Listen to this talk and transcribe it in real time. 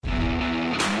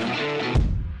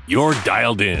You're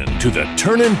dialed in to the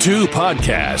Turnin' 2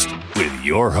 podcast with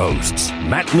your hosts,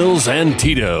 Matt Mills and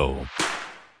Tito.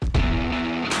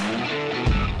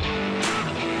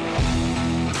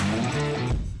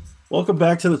 Welcome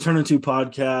back to the Turnin' 2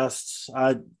 podcast.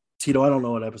 Tito, I don't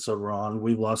know what episode we're on.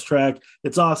 We've lost track.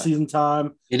 It's off-season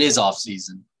time. It is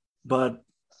off-season. But,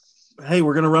 hey,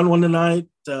 we're going to run one tonight.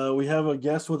 We have a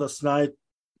guest with us tonight,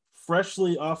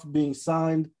 freshly off of being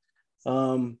signed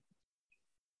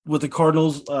with the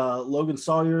Cardinals, Logan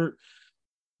Sawyer.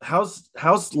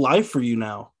 How's life for you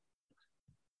now?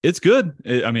 It's good.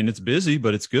 It's busy,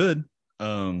 but it's good.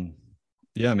 I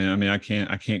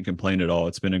can't complain at all.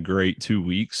 It's been a great 2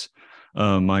 weeks.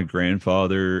 My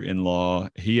grandfather-in-law,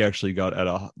 he actually got out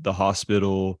of the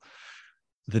hospital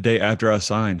the day after I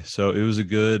signed. So it was a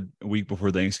good week before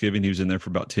Thanksgiving. He was in there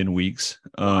for about 10 weeks.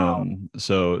 Wow.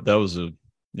 So that was I've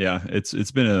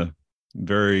been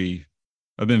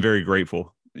very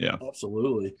grateful. Yeah,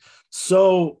 absolutely.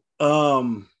 So,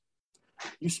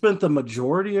 you spent the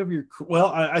majority of your,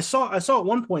 I saw at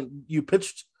one point you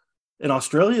pitched in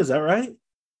Australia. Is that right?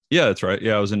 Yeah, that's right.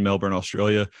 Yeah, I was in Melbourne,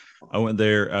 Australia. I went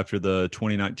there after the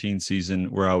 2019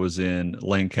 season where I was in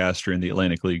Lancaster in the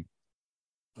Atlantic League.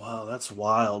 Wow, that's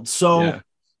wild. So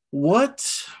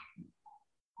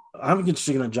I'm just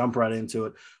going to jump right into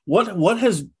it. What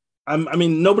has,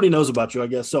 nobody knows about you, I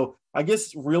guess. So I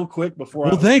guess real quick before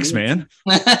thanks, man.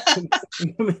 Me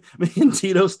and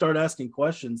Tito start asking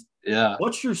questions. Yeah.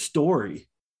 What's your story?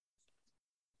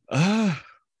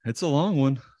 It's a long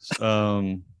one.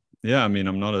 I'm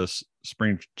not a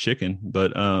spring chicken,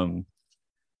 but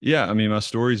my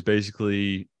story's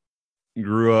basically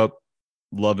grew up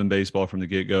loving baseball from the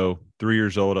get-go. 3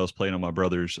 years old, I was playing on my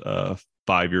brother's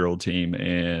 5-year-old team,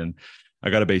 and I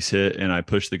got a base hit, and I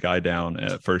pushed the guy down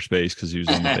at first base because he was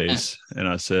on the base, and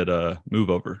I said,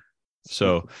 move over.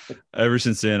 So ever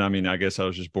since then, I guess I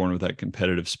was just born with that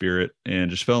competitive spirit and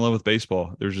just fell in love with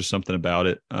baseball. There's just something about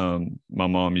it. My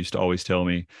mom used to always tell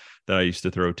me that I used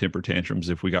to throw temper tantrums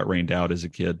if we got rained out as a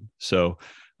kid. So,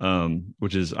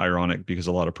 which is ironic because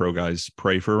a lot of pro guys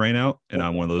pray for a rain out. And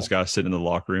I'm one of those guys sitting in the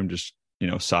locker room, just,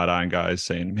 side-eyeing guys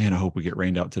saying, man, I hope we get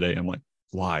rained out today. I'm like,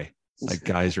 why? Like,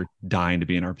 guys are dying to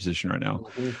be in our position right now.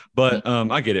 But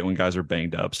I get it when guys are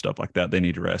banged up, stuff like that. They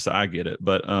need to rest. I get it.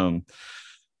 But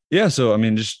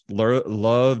just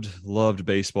loved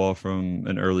baseball from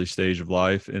an early stage of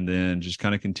life, and then just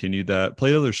kind of continued that.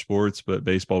 Played other sports, but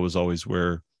baseball was always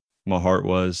where my heart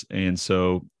was. And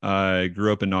so I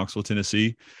grew up in Knoxville,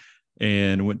 Tennessee,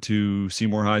 and went to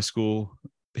Seymour High School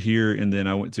here. And then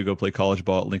I went to go play college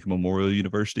ball at Lincoln Memorial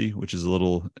University, which is a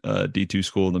little D2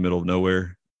 school in the middle of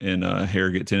nowhere in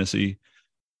Harrogate, Tennessee.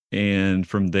 And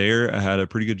from there, I had a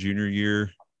pretty good junior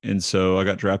year. And so I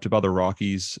got drafted by the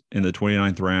Rockies in the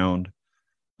 29th round.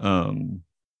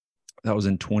 That was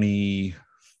in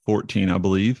 2014, I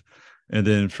believe. And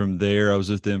then from there, I was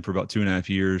with them for about 2.5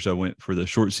 years. I went for the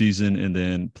short season and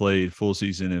then played full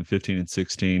season in 15 and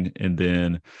 16. And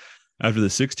then after the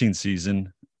 16th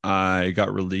season, I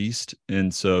got released.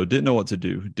 And so didn't know what to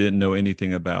do. Didn't know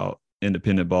anything about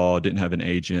independent ball. Didn't have an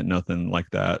agent, nothing like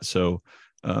that. So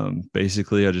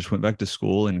basically I just went back to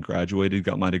school and graduated,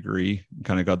 got my degree,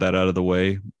 kind of got that out of the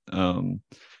way. And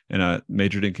I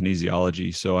majored in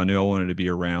kinesiology. So I knew I wanted to be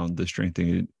around the strength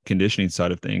and conditioning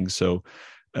side of things. So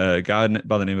a guy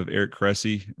by the name of Eric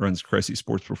Cressy runs Cressy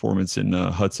Sports Performance in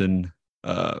Hudson,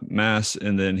 Mass.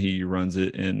 And then he runs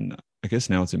it in, I guess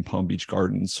now it's in Palm Beach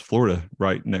Gardens, Florida,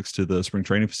 right next to the spring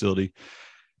training facility.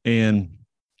 And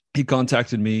he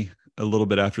contacted me a little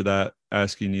bit after that,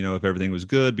 asking, if everything was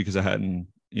good, because I hadn't,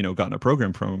 gotten a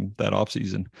program from that off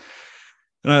season.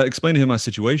 And I explained to him my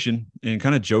situation and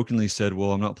kind of jokingly said,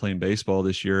 well, I'm not playing baseball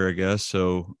this year, I guess.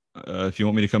 So if you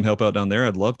want me to come help out down there,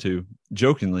 I'd love to,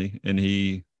 jokingly. And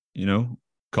he,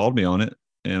 called me on it.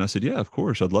 And I said, yeah, of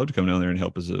course, I'd love to come down there and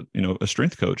help as a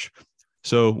strength coach.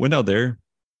 So went out there.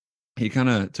 He kind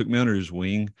of took me under his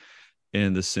wing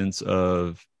in the sense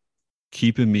of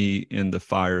keeping me in the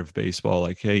fire of baseball.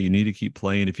 Like, hey, you need to keep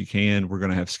playing if you can. We're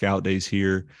going to have scout days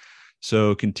here.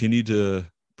 So continue to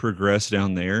progress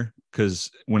down there.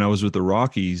 Because when I was with the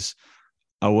Rockies,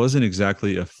 I wasn't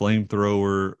exactly a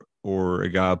flamethrower or a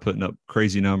guy putting up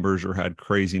crazy numbers or had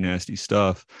crazy nasty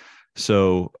stuff.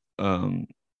 So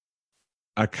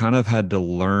I kind of had to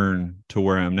learn to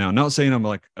where I am now. Not saying I'm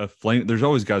like a flame. There's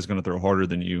always guys going to throw harder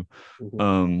than you,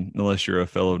 unless you're a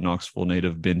fellow Knoxville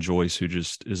native, Ben Joyce, who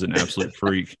just is an absolute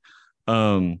freak.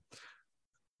 But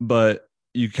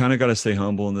you kind of got to stay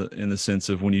humble in the sense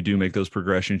of when you do make those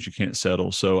progressions, you can't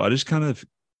settle. So I just kind of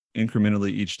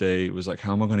incrementally each day was like,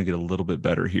 how am I going to get a little bit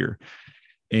better here?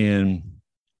 And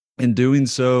in doing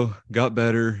so, got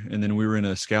better. And then we were in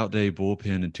a scout day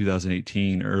bullpen in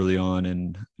 2018, early on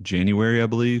in January, I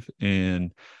believe.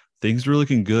 And things were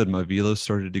looking good. My velo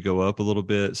started to go up a little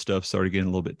bit. Stuff started getting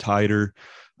a little bit tighter.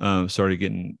 Started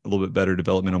getting a little bit better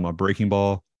development on my breaking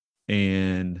ball.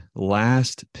 And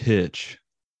last pitch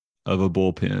of a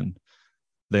bullpen,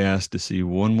 they asked to see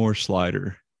one more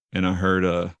slider. And I heard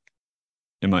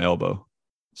in my elbow.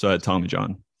 So I had Tommy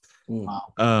John.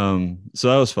 Wow. So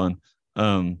that was fun.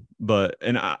 But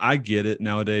I get it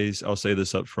nowadays. I'll say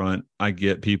this up front. I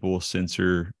get people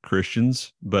censor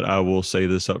Christians, but I will say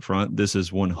this up front. This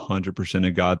is 100%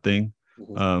 a God thing.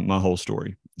 My whole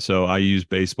story. So I use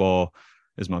baseball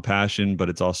as my passion, but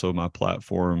it's also my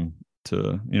platform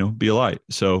to, be a light.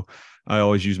 So I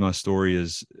always use my story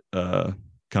as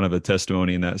kind of a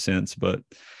testimony in that sense. But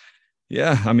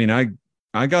yeah, I mean,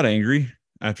 I got angry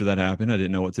after that happened. I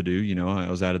didn't know what to do. I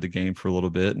was out of the game for a little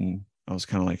bit, and I was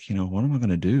kind of like, what am I going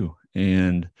to do?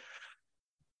 And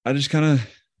I just kind of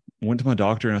went to my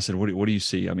doctor and I said, what do you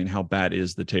see? I mean, how bad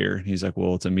is the tear? And he's like,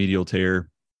 well, it's a medial tear.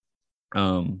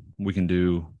 We can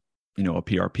do, a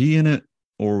PRP in it,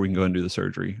 or we can go and do the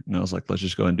surgery. And I was like, let's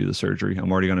just go and do the surgery.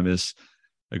 I'm already going to miss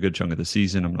a good chunk of the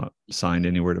season. I'm not signed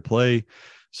anywhere to play.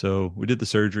 So we did the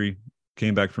surgery,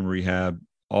 came back from rehab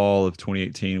all of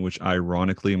 2018, which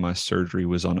ironically, my surgery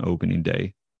was on opening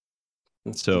day.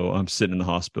 So I'm sitting in the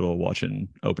hospital watching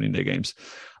opening day games.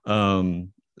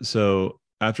 So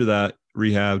after that,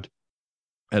 rehabbed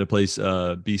at a place,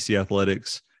 BC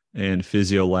Athletics and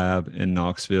Physio Lab in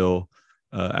Knoxville.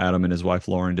 Adam and his wife,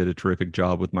 Lauren, did a terrific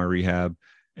job with my rehab.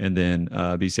 And then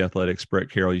BC Athletics, Brett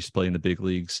Carroll used to play in the big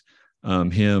leagues.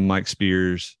 Him, Mike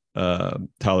Spears,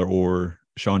 Tyler Orr,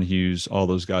 Sean Hughes, all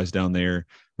those guys down there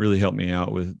really helped me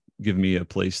out with giving me a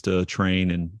place to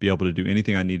train and be able to do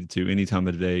anything I needed to any time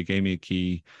of the day. Gave me a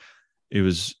key. I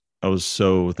was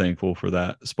so thankful for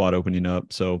that spot opening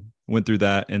up. So went through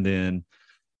that, and then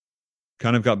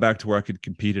kind of got back to where I could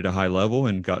compete at a high level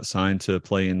and got signed to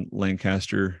play in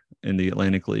Lancaster in the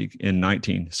Atlantic League in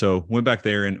 19. So went back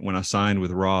there, and when I signed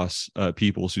with Ross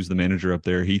Peoples, who's the manager up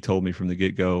there, he told me from the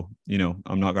get-go,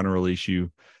 I'm not going to release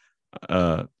you,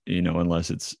 unless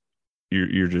it's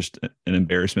you're just an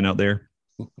embarrassment out there.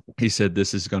 He said,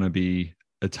 this is going to be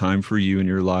a time for you in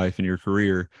your life and your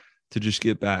career to just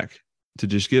get back.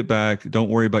 Don't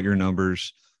worry about your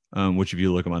numbers. Which if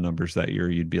you look at my numbers that year,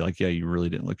 you'd be like, yeah, you really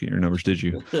didn't look at your numbers, did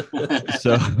you?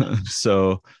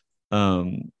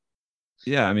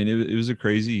 Yeah, I mean, it was a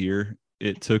crazy year.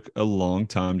 It took a long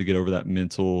time to get over that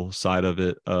mental side of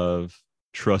it, of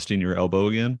trusting your elbow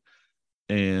again,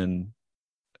 and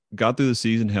got through the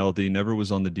season healthy, never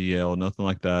was on the DL, nothing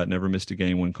like that, never missed a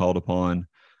game when called upon.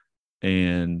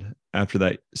 And after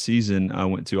that season, I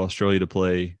went to Australia to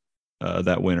play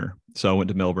that winter. So I went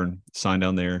to Melbourne, signed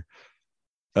down there.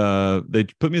 They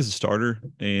put me as a starter,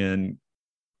 and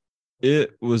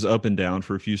it was up and down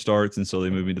for a few starts. And so they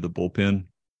moved me to the bullpen.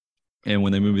 And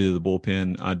when they moved me to the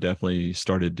bullpen, I definitely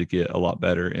started to get a lot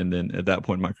better. And then at that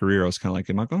point in my career, I was kind of like,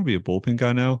 am I going to be a bullpen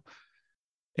guy now?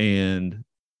 And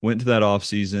went to that off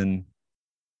season.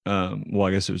 Well,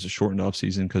 I guess it was a shortened off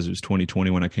season because it was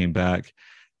 2020 when I came back,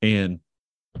 and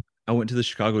I went to the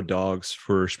Chicago Dogs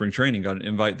for spring training, got an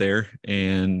invite there,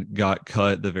 and got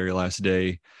cut the very last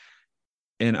day.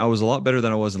 And I was a lot better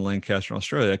than I was in Lancaster,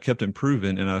 Australia. I kept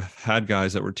improving, and I've had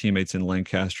guys that were teammates in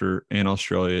Lancaster and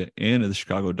Australia and in the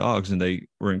Chicago Dogs, and they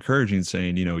were encouraging,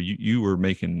 saying, you were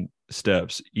making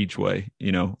steps each way,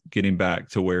 getting back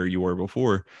to where you were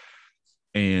before.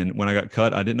 And when I got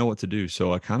cut, I didn't know what to do.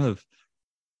 So I kind of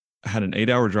had an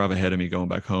 8-hour drive ahead of me going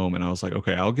back home. And I was like,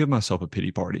 okay, I'll give myself a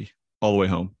pity party all the way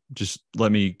home. Just let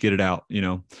me get it out.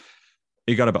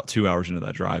 It got about 2 hours into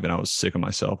that drive, and I was sick of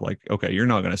myself. Like, okay, you're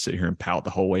not going to sit here and pout the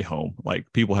whole way home. Like,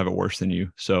 people have it worse than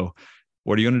you. So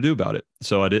what are you going to do about it?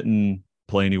 So I didn't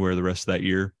play anywhere the rest of that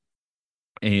year,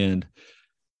 and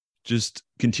just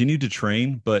continued to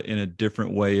train, but in a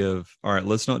different way of, all right,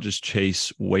 let's not just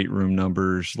chase weight room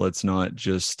numbers. Let's not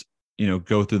just,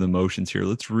 go through the motions here.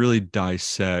 Let's really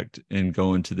dissect and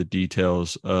go into the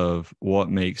details of what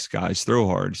makes guys throw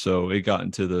hard. So it got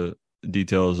into the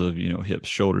details of, hips,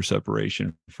 shoulder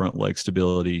separation, front leg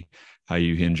stability, how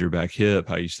you hinge your back hip,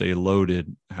 how you stay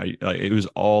loaded, it was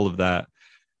all of that.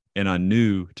 And I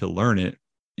knew to learn it,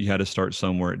 you had to start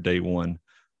somewhere at day one.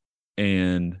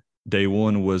 And day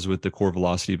one was with the core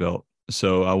velocity belt.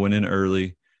 So I went in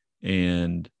early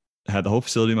and had the whole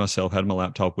facility myself, had my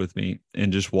laptop with me,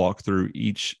 and just walked through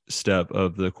each step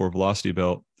of the core velocity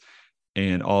belt,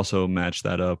 and also matched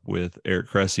that up with Eric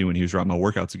Cressy when he was writing my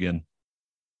workouts again.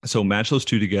 So match those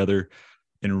two together,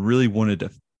 and really wanted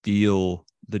to feel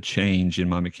the change in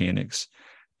my mechanics.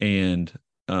 And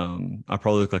I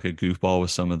probably looked like a goofball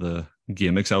with some of the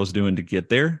gimmicks I was doing to get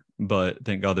there, but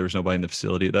thank God there was nobody in the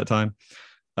facility at that time.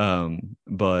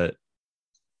 But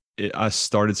I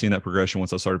started seeing that progression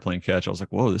once I started playing catch. I was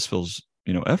like, whoa, this feels,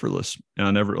 effortless. And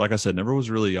I never, like I said, never was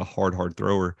really a hard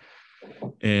thrower.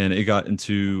 And it got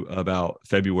into about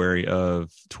February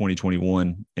of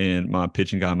 2021. And my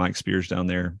pitching guy, Mike Spears down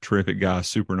there, terrific guy,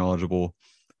 super knowledgeable.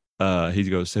 He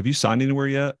goes, have you signed anywhere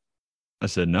yet? I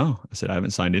said, no. I said, I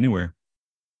haven't signed anywhere.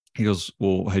 He goes,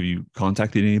 well, have you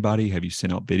contacted anybody? Have you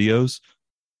sent out videos?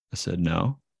 I said,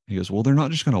 no. He goes, well, they're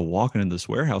not just going to walk into this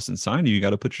warehouse and sign you. You got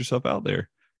to put yourself out there.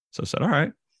 So I said, all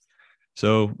right.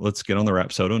 So let's get on the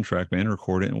Rapsodo and TrackMan,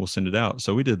 record it, and we'll send it out.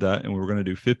 So we did that, and we were going to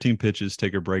do 15 pitches,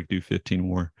 take a break, do 15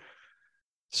 more.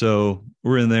 So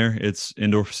we're in there. It's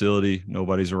indoor facility.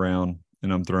 Nobody's around,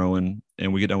 and I'm throwing,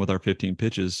 and we get done with our 15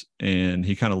 pitches, and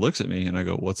he kind of looks at me, and I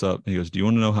go, what's up? And he goes, do you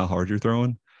want to know how hard you're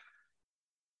throwing?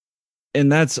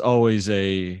 And that's always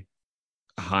a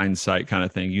hindsight kind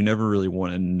of thing. You never really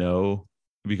want to know,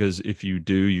 because if you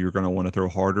do, you're going to want to throw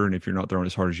harder. And if you're not throwing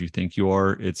as hard as you think you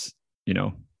are, it's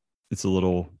a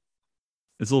little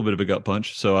bit of a gut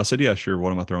punch. So I said, yeah, sure.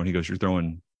 What am I throwing? He goes, you're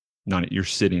throwing 90, you're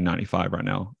sitting 95 right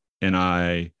now. And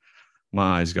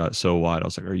my eyes got so wide. I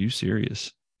was like, are you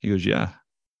serious? He goes, yeah.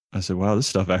 I said, wow, this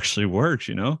stuff actually works,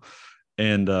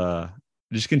 and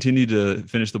just continued to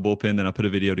finish the bullpen. Then I put a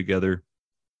video together,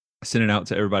 sent it out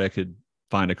to everybody I could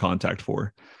find a contact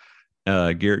for.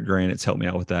 Garrett Granite's helped me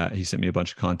out with that. He sent me a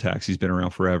bunch of contacts. He's been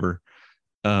around forever.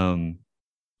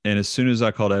 And as soon as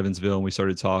I called Evansville and we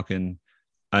started talking,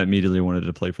 I immediately wanted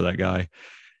to play for that guy.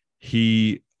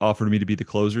 He offered me to be the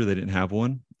closer. They didn't have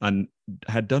one. I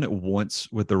had done it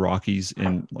once with the Rockies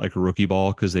in like a rookie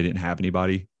ball because they didn't have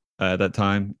anybody at that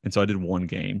time. And so I did one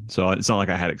game. So it's not like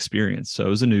I had experience. So it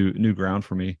was a new ground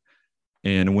for me,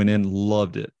 and went in,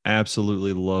 loved it.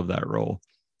 Absolutely loved that role.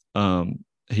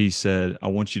 He said, I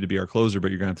want you to be our closer,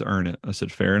 but you're going to have to earn it. I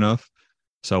said, fair enough.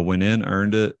 So I went in,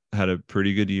 earned it, had a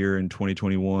pretty good year in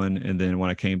 2021. And then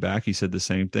when I came back, he said the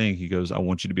same thing. He goes, I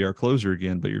want you to be our closer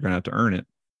again, but you're going to have to earn it.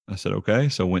 I said, okay.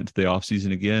 So I went to the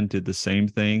offseason again, did the same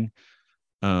thing.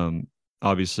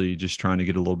 Obviously just trying to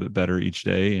get a little bit better each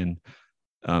day. And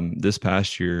this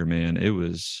past year, man, it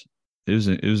was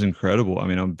incredible. I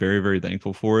mean, I'm very, very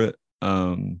thankful for it.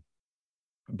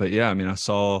 But yeah, I mean, I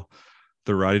saw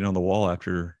the writing on the wall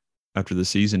after the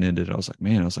season ended. I was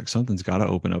like, something's got to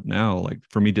open up now, like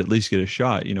for me to at least get a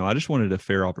shot. I just wanted a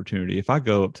fair opportunity. If I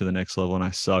go up to the next level and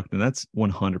I suck, then that's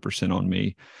 100% on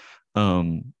me.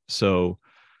 So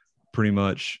pretty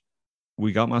much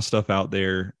we got my stuff out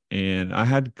there, and I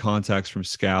had contacts from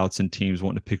scouts and teams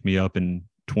wanting to pick me up in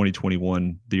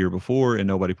 2021, the year before, and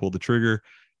nobody pulled the trigger.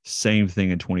 Same thing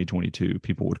in 2022.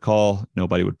 People would call,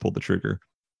 nobody would pull the trigger,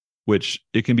 which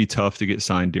it can be tough to get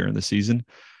signed during the season.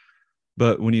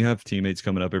 But when you have teammates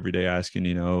coming up every day asking,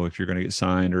 if you're going to get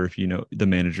signed, or if, the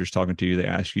manager's talking to you, they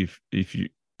ask you if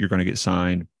you're going to get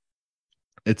signed,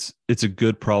 it's a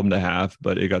good problem to have.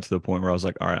 But it got to the point where I was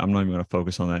like, all right, I'm not even going to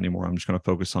focus on that anymore. I'm just going to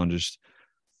focus on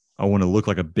I want to look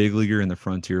like a big leaguer in the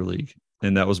Frontier League.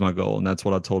 And that was my goal. And that's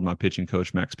what I told my pitching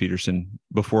coach, Max Peterson,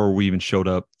 before we even showed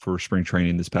up for spring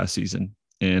training this past season.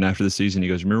 And after the season, he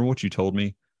goes, remember what you told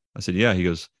me? I said, yeah. He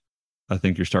goes, I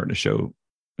think you're starting to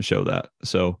show that.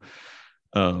 So,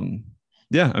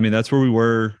 yeah, I mean, that's where we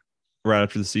were right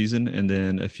after the season. And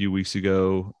then a few weeks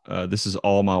ago, this is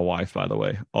all my wife, by the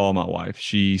way, all my wife.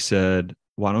 She said,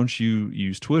 why don't you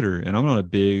use Twitter? And I'm not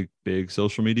a big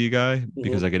social media guy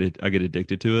because I get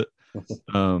addicted to it.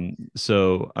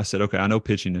 So I said, okay, I know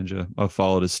Pitching Ninja. I've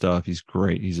followed his stuff. He's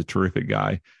great. He's a terrific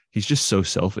guy. He's just so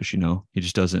selfish, he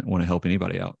just doesn't want to help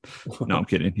anybody out. No, I'm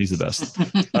kidding. He's the best.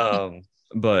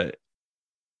 But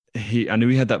I knew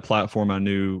he had that platform. I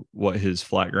knew what his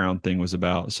flat ground thing was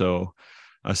about. So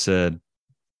I said,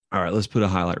 all right, let's put a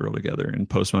highlight reel together and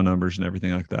post my numbers and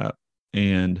everything like that.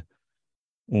 And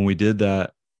when we did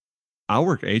that, I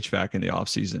work HVAC in the off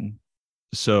season.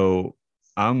 So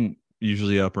I'm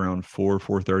usually up around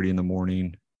 4:30 in the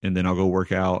morning, and then I'll go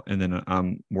work out. And then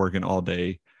I'm working all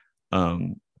day,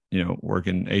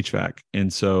 working HVAC.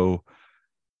 And so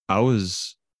I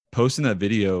was posting that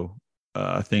video,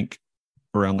 I think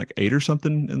around like 8 or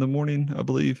something in the morning, I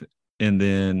believe. And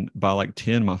then by like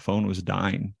 10, my phone was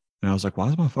dying. And I was like, why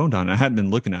is my phone dying? I hadn't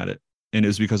been looking at it. And it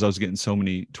was because I was getting so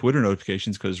many Twitter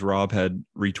notifications because Rob had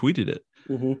retweeted it.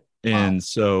 Mm-hmm. And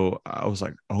so I was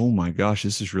like, oh my gosh,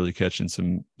 this is really catching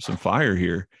some fire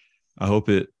here. I hope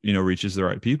it, reaches the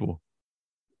right people.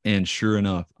 And sure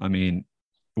enough, I mean,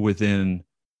 within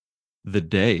the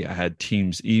day, I had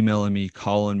teams emailing me,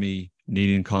 calling me,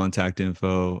 needing contact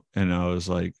info. And I was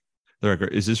like, they're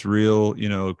like, is this real? You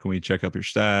know, can we check up your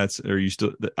stats? Are you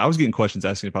still, I was getting questions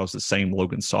asking if I was the same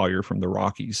Logan Sawyer from the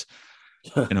Rockies.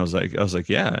 And I was like,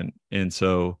 yeah. And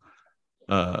so,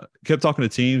 kept talking to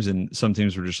teams, and some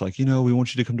teams were just like, you know, we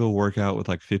want you to come to a workout with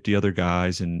like 50 other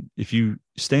guys. And if you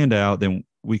stand out, then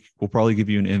we'll probably give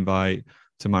you an invite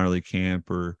to minor league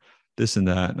camp or this and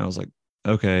that. And I was like,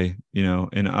 okay, you know,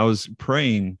 and I was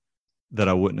praying that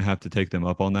I wouldn't have to take them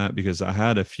up on that, because I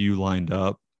had a few lined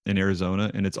up in Arizona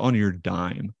and it's on your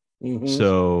dime. Mhm.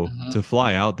 So to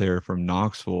fly out there from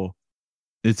Knoxville,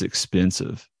 it's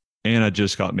expensive. And I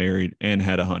just got married and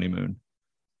had a honeymoon.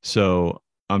 So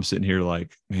I'm sitting here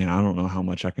like, man, I don't know how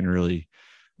much I can really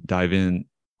dive in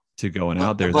to going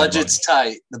out there. The budget's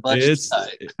tight. The budget's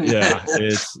tight. Yeah,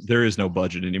 there is no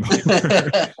budget anymore. You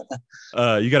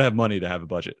got to have money to have a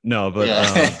budget. No, but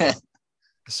Yeah.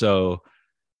 so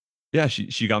yeah,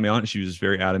 she got me on it. She was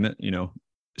very adamant, you know,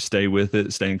 stay with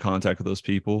it, stay in contact with those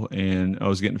people. And I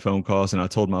was getting phone calls, and I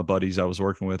told my buddies I was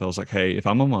working with, I was like, hey, if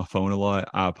I'm on my phone a lot,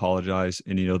 I apologize.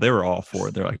 And, you know, they were all for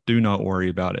it. They're like, do not worry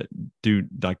about it. Dude,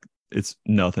 like, it's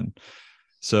nothing.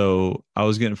 So I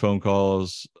was getting phone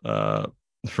calls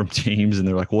from teams, and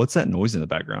they're like, what's that noise in the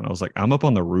background? I was like, I'm up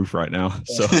on the roof right now.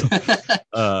 So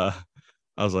I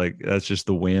was like, that's just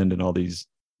the wind and all these,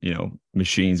 you know,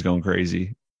 machines going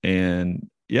crazy. And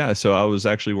yeah, so I was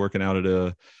actually working out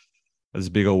at this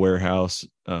big old warehouse,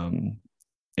 and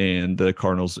the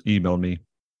Cardinals emailed me,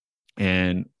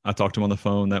 and I talked to him on the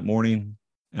phone that morning,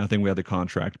 and I think we had the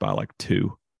contract by like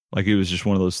 2. Like, it was just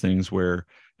one of those things where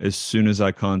as soon as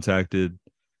I contacted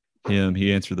him,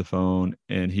 he answered the phone,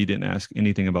 and he didn't ask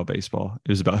anything about baseball.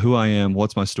 It was about who I am,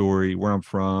 what's my story, where I'm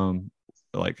from,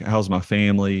 like, how's my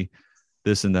family,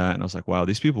 this and that. And I was like, wow,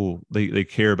 these people, they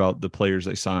care about the players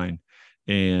they sign.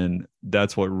 And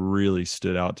that's what really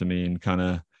stood out to me, and kind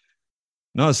of,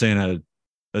 not saying I had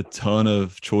a ton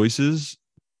of choices.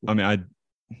 I mean, I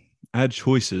had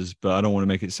choices, but I don't want to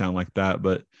make it sound like that.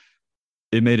 But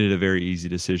it made it a very easy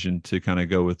decision to kind of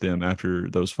go with them after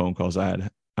those phone calls I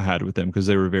had with them, because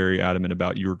they were very adamant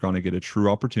about, you were going to get a true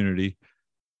opportunity.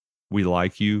 We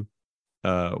like you.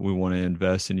 We want to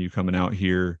invest in you coming out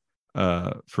here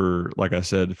for, like I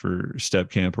said, for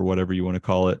step camp or whatever you want to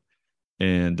call it.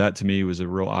 And that to me was a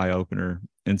real eye opener.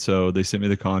 And so they sent me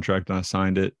the contract, and I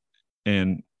signed it.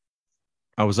 And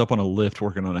I was up on a lift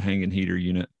working on a hanging heater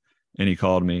unit, and he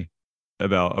called me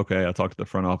about, okay, I talked to the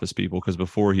front office people, because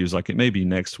before he was like, it may be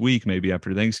next week, maybe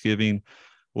after Thanksgiving,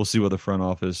 we'll see what the front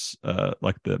office,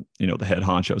 like the head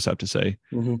honchos have to say.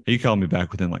 Mm-hmm. He called me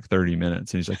back within like 30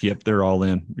 minutes, and he's like, yep, they're all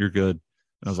in. You're good.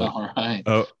 And I was like, all right.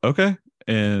 Oh, okay.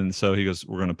 And so he goes,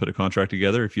 we're going to put a contract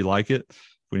together. If you like it, if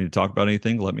we need to talk about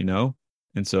anything, let me know.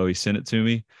 And so he sent it to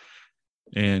me,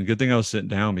 and good thing I was sitting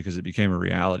down, because it became a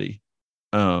reality.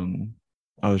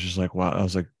 I was just like, wow. I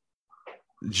was like,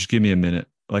 just give me a minute.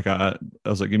 Like I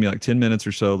was like, give me like 10 minutes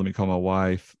or so. Let me call my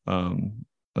wife. I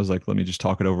was like, let me just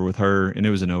talk it over with her. And it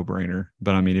was a no-brainer.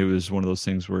 But I mean, it was one of those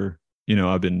things where, you know,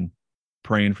 I've been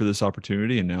praying for this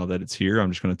opportunity, and now that it's here,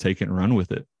 I'm just going to take it and run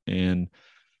with it. And,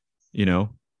 you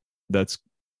know, that's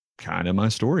kind of my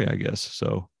story, I guess.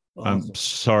 So awesome. I'm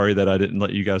sorry that I didn't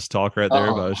let you guys talk right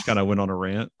there, but I just kind of went on a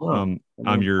rant.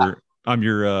 I'm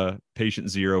your patient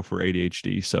zero for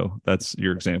ADHD. So that's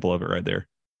your example of it right there.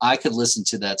 I could listen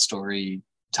to that story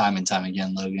time and time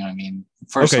again, Logan. I mean,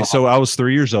 first okay, of all, so I was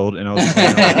 3 years old, and I was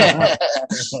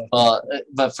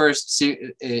but first,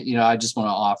 you know, I just want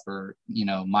to offer, you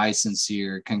know, my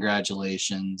sincere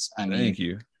congratulations. I mean, thank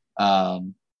you.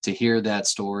 To hear that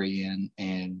story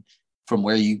and from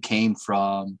where you came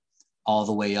from all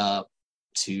the way up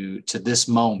to this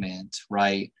moment,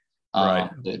 right? Right.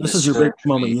 This is your big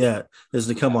moment yet, is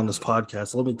to come on this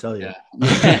podcast. Let me tell you.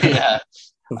 Yeah.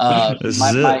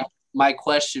 My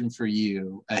question for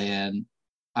you, and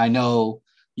I know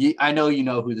you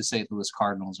know who the St. Louis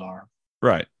Cardinals are,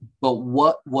 right? But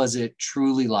what was it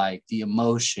truly like, the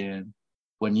emotion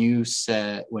when you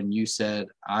said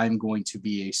I'm going to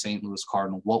be a St. Louis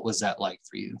Cardinal? What was that like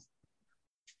for you?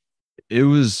 It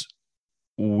was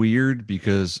weird,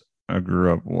 because I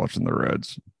grew up watching the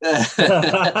Reds.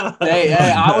 hey,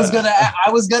 I was gonna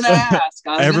ask.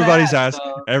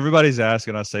 Everybody's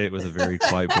asking. I say it with a very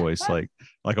quiet voice, like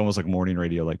almost like morning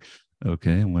radio. Like,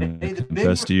 okay, I'm going to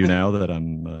confess to you now that I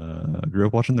grew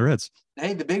up watching the Reds.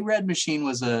 Hey, the Big Red Machine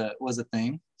was a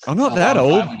thing. I'm not that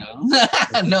old.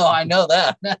 No, I know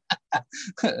that.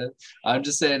 I'm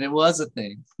just saying it was a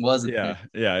thing. Yeah.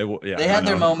 They had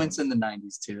their moments in the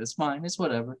 90s too. It's fine. It's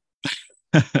whatever.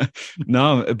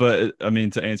 No, but I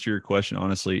mean, to answer your question,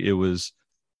 honestly, it was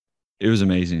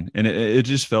amazing, and it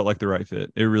just felt like the right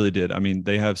fit. It really did. I mean,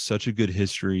 they have such a good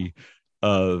history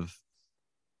of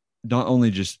not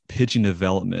only just pitching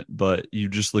development, but you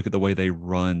just look at the way they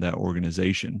run that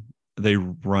organization. They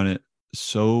run it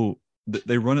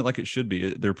they run it like it should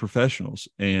be. They're professionals,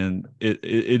 and it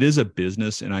is a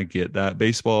business. And I get that.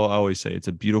 Baseball, I always say, it's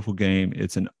a beautiful game.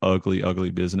 It's an ugly,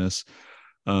 ugly business.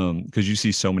 Because you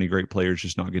see so many great players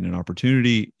just not getting an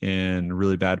opportunity, and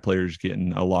really bad players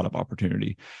getting a lot of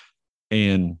opportunity.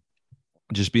 And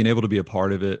just being able to be a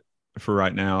part of it for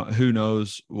right now, who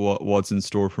knows what's in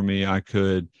store for me. I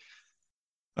could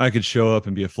show up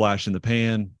and be a flash in the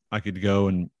pan. I could go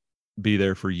and be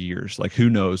there for years. Like, who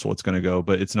knows what's going to go,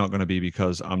 but it's not going to be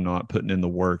because I'm not putting in the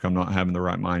work. I'm not having the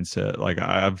right mindset. Like,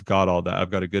 I've got all that. I've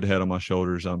got a good head on my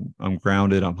shoulders. I'm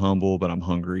grounded. I'm humble, but I'm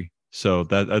hungry. So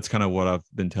that's kind of what I've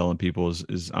been telling people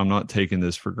is I'm not taking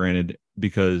this for granted,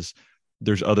 because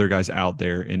there's other guys out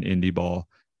there in indie ball,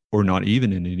 or not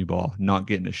even in indie ball, not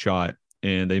getting a shot.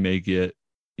 And they may get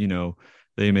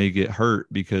hurt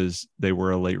because they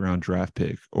were a late round draft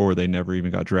pick, or they never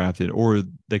even got drafted, or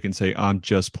they can say, I'm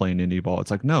just playing indie ball.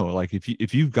 It's like, no, like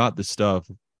if you've got the stuff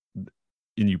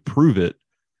and you prove it,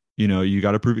 you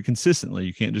got to prove it consistently.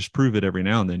 You can't just prove it every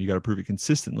now and then. You got to prove it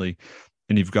consistently,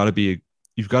 and you've got to be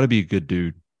a good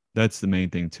dude. That's the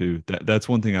main thing too. That's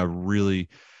one thing I really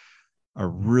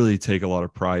take a lot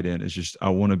of pride in, is just, I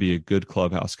want to be a good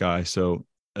clubhouse guy. So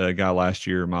a guy last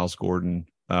year, Miles Gordon,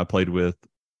 I played with,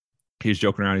 he was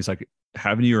joking around. He's like,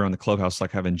 having you around the clubhouse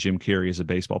like having Jim Carrey as a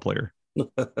baseball player.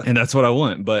 And that's what I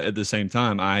want. But at the same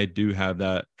time, I do have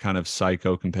that kind of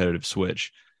psycho competitive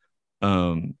switch,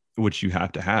 which you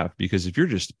have to have, because if you're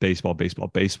just baseball,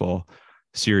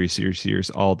 serious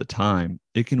all the time,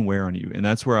 it can wear on you. And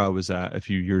that's where I was at a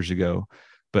few years ago.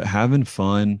 But having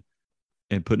fun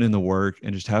and putting in the work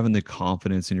and just having the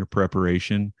confidence in your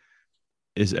preparation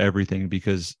is everything,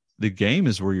 because the game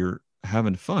is where you're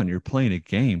having fun. You're playing a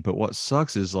game. But what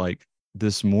sucks is, like,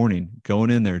 this morning,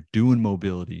 going in there, doing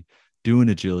mobility, doing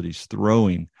agilities,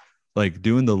 throwing, like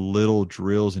doing the little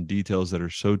drills and details that are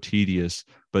so tedious,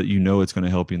 but it's going to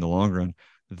help you in the long run.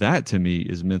 That to me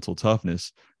is mental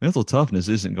toughness. Mental toughness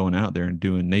isn't going out there and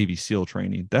doing Navy SEAL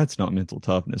training. That's not mental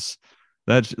toughness.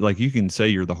 That's like, you can say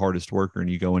you're the hardest worker and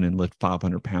you go in and lift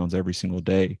 500 pounds every single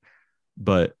day,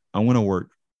 but I want to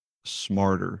work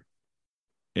smarter,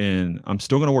 and I'm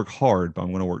still going to work hard, but I'm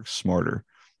going to work smarter.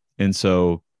 And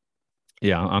so,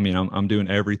 yeah, I mean, I'm doing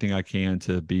everything I can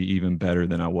to be even better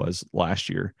than I was last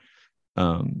year.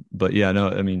 But yeah, no,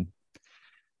 I mean,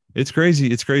 it's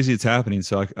crazy. It's happening.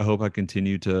 So I hope I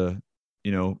continue to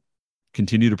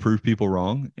prove people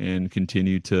wrong and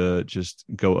continue to just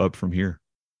go up from here.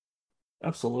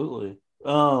 Absolutely.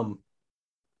 So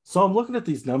I'm looking at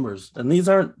these numbers, and these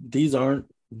aren't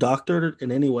doctored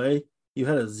in any way. You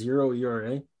had a 0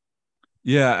 ERA.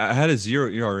 Yeah, I had a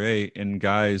 0 ERA, and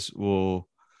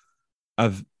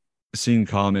I've seen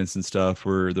comments and stuff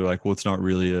where they're like, well, it's not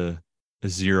really a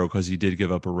 0 because he did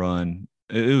give up a run.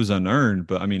 It was unearned,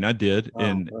 but I mean, I did.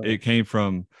 It came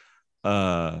from,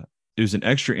 it was an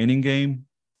extra inning game,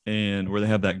 and where they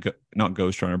have that, not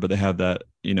ghost runner, but they have that,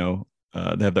 they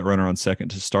have that runner on second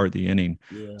to start the inning.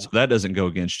 Yeah. So that doesn't go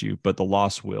against you, but the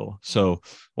loss will. So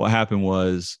what happened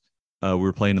was, we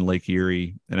were playing in Lake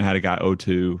Erie, and I had a guy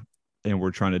 0-2, and we're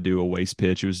trying to do a waste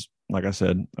pitch. It was, like I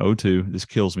said, 0-2. This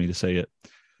kills me to say it.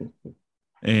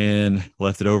 And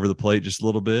left it over the plate just a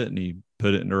little bit, and he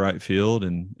put it in the right field,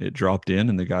 and it dropped in,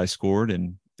 and the guy scored,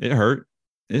 and it hurt.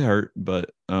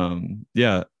 But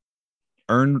yeah,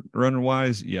 earned run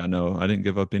wise, yeah, no, I didn't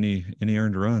give up any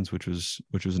earned runs, which was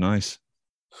nice.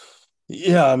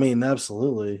 Yeah, I mean,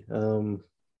 absolutely.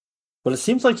 But it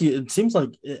seems like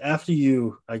after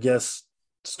you, I guess,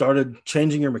 started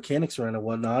changing your mechanics around and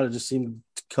whatnot, it just seemed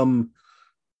to come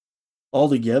all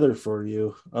together for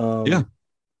you. Yeah.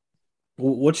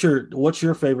 What's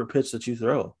your favorite pitch that you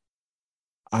throw?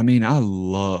 I mean, I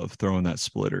love throwing that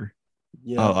splitter.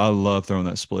 Yeah, I love throwing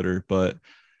that splitter, but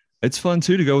it's fun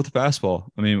too to go with the fastball.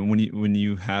 I mean, when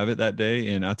you have it that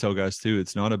day, and I tell guys too,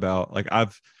 it's not about, like,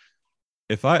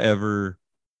 if I ever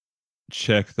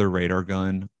check the radar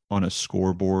gun on a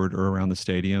scoreboard or around the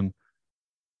stadium,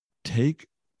 take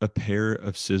a pair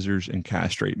of scissors and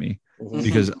castrate me,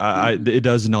 because it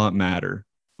does not matter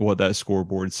what that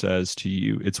scoreboard says to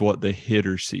you. It's what the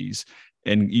hitter sees.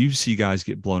 And you see guys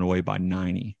get blown away by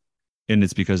 90, and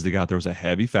it's because the guy throws a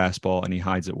heavy fastball and he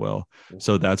hides it well.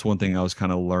 So that's one thing I was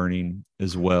kind of learning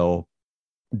as well,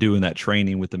 doing that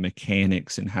training with the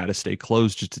mechanics and how to stay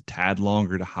close just a tad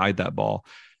longer to hide that ball,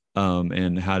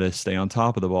 and how to stay on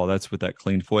top of the ball. That's with that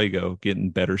clean fuego, getting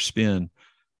better spin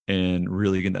and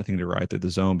really getting that thing to ride through the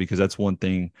zone, because that's one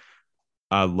thing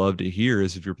I love to hear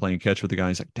is if you're playing catch with the guy,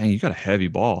 he's like, dang, you got a heavy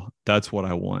ball. That's what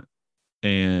I want.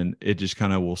 and it just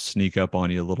kind of will sneak up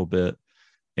on you a little bit.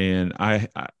 And I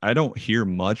don't hear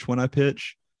much when I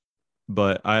pitch,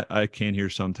 but I can hear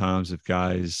sometimes if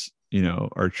guys,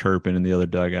 are chirping in the other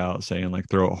dugout saying like,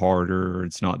 throw it harder, or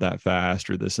it's not that fast,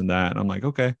 or this and that. And I'm like,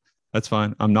 okay, that's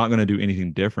fine. I'm not going to do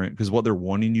anything different, because what they're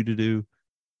wanting you to do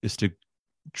is to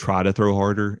try to throw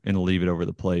harder and leave it over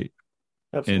the plate.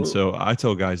 Absolutely. And so I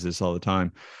tell guys this all the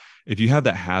time. If you have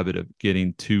that habit of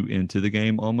getting too into the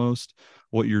game almost,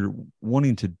 what you're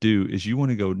wanting to do is you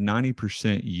want to go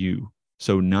 90% you.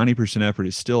 So 90% effort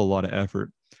is still a lot of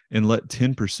effort, and let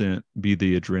 10% be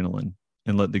the adrenaline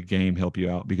and let the game help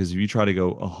you out. Because if you try to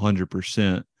go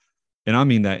 100%, and I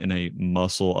mean that in a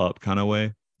muscle up kind of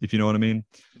way, if you know what I mean,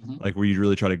 like where you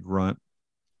really try to grunt.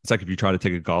 It's like if you try to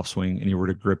take a golf swing and you were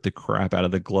to grip the crap out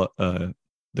of the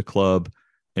club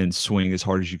and swing as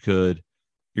hard as you could,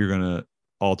 you're going to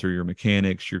alter your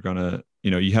mechanics. You're going to,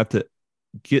 you have to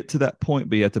get to that point,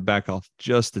 but you have to back off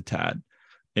just a tad.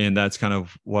 And that's kind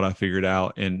of what I figured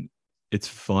out. And it's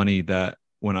funny that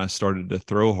when I started to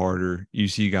throw harder, you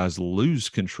see guys lose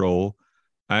control.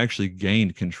 I actually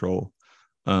gained control.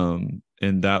 And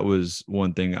that was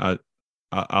one thing I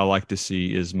like to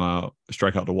see is my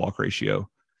strikeout to walk ratio.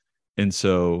 And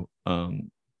so,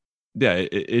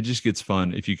 it just gets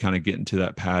fun if you kind of get into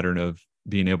that pattern of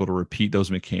being able to repeat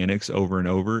those mechanics over and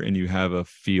over, and you have a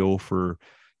feel for,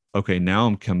 okay, now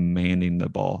I'm commanding the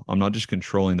ball. I'm not just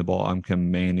controlling the ball. I'm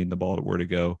commanding the ball to where to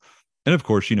go. And of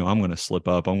course, I'm going to slip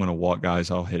up. I'm going to walk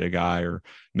guys. I'll hit a guy or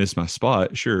miss my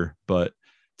spot. Sure. But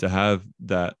to have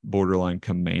that borderline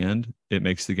command, it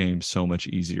makes the game so much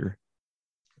easier.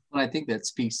 Well, I think that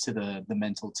speaks to the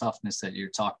mental toughness that you're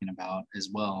talking about as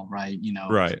well, right?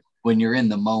 Right. When you're in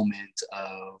the moment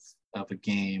of a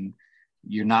game,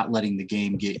 you're not letting the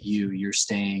game get you. You're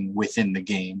staying within the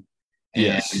game, and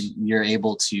yes, you're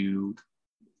able to,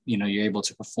 you're able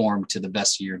to perform to the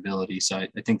best of your ability. So I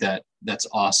think that's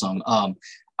awesome.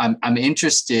 I'm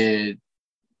interested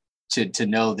to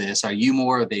know this. Are you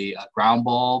more of a ground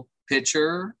ball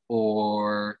pitcher,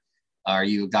 or are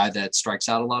you a guy that strikes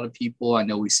out a lot of people? I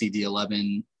know we see the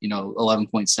 11.7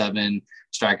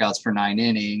 strikeouts per 9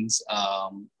 innings.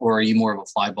 Or are you more of a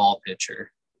fly ball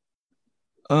pitcher?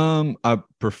 I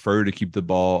prefer to keep the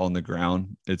ball on the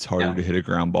ground. It's harder to hit a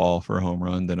ground ball for a home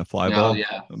run than a fly ball.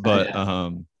 Yeah. But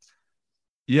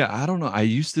I don't know. I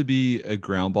used to be a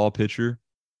ground ball pitcher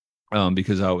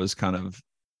because I was kind of,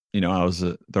 I was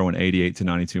throwing 88 to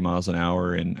 92 miles an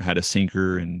hour and had a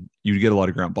sinker, and you'd get a lot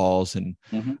of ground balls, and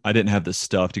I didn't have the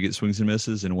stuff to get swings and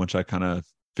misses. And once I kind of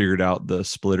figured out the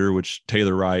splitter, which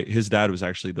Taylor Wright, his dad was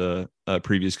actually the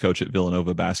previous coach at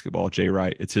Villanova basketball, Jay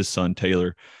Wright. It's his son,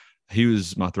 Taylor. He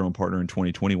was my throwing partner in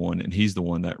 2021, and he's the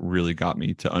one that really got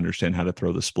me to understand how to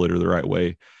throw the splitter the right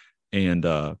way. And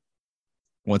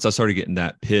once I started getting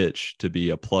that pitch to be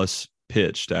a plus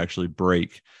pitch to actually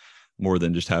break more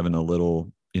than just having a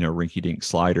little, rinky-dink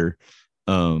slider,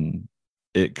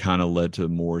 it kind of led to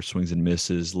more swings and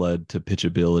misses, led to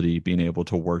pitchability, being able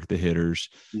to work the hitters,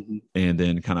 and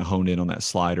then kind of honed in on that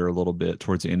slider a little bit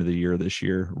towards the end of the year. This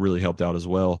year really helped out as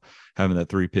well, having that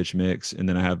 3-pitch mix. And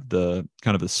then I have the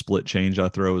kind of the split change I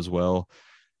throw as well.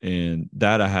 And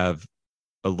that I have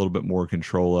a little bit more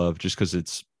control of, just because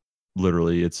it's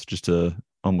just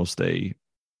almost a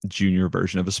junior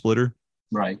version of a splitter.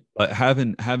 Right. But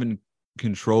having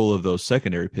control of those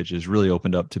secondary pitches really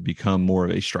opened up to become more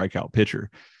of a strikeout pitcher.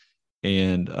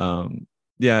 And and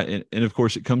of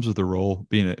course it comes with the role,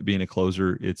 being a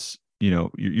closer. It's,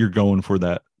 you're going for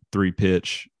that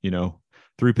 3-pitch,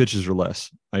 3 pitches or less.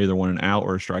 I either want an out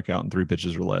or a strikeout and 3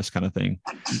 pitches or less kind of thing.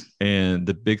 And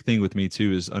the big thing with me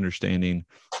too is understanding,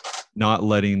 not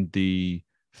letting the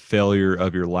failure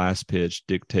of your last pitch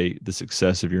dictate the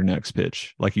success of your next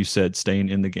pitch. Like you said, staying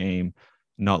in the game,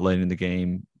 not letting the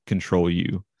game control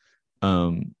you.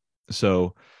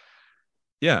 So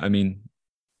yeah, I mean,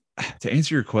 to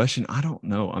answer your question, I don't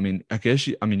know. I mean, I guess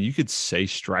you could say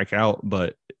strikeout,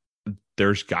 but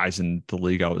there's guys in the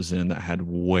league I was in that had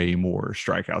way more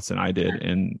strikeouts than I did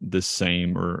in the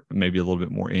same, or maybe a little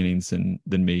bit more innings than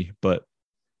me. But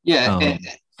yeah.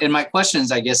 And my question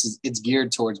is, I guess it's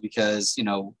geared towards, because,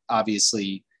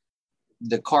 obviously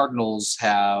the Cardinals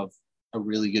have a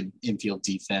really good infield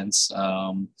defense.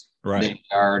 Right. They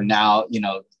are now,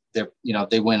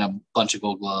 they win a bunch of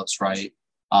Gold Gloves, right?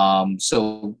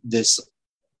 So this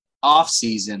off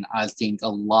season, I think a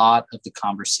lot of the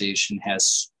conversation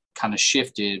has kind of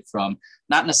shifted from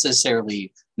not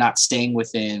necessarily not staying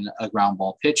within a ground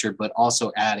ball pitcher, but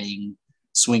also adding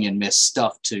swing and miss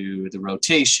stuff to the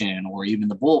rotation or even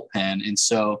the bullpen. And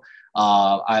so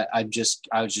I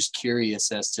was just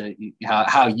curious as to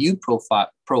how you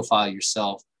profile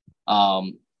yourself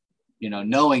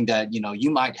Knowing that,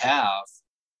 you might have,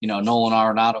 Nolan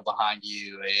Arenado behind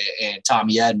you and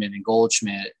Tommy Edman and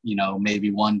Goldschmidt,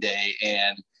 maybe one day,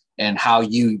 and how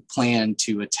you plan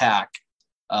to attack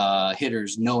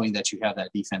hitters, knowing that you have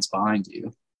that defense behind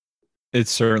you. It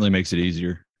certainly makes it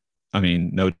easier. I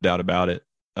mean, no doubt about it.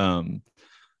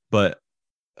 But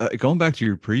going back to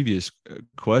your previous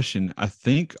question, I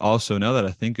think also, now that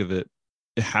I think of it,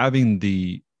 having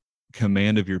the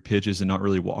command of your pitches and not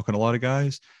really walking a lot of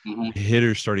guys,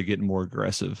 hitters started getting more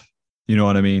aggressive. You know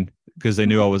what I mean? Because they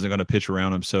knew I wasn't going to pitch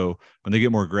around them. So when they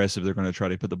get more aggressive, they're going to try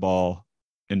to put the ball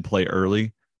in play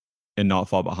early and not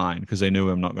fall behind, because they knew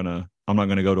I'm not going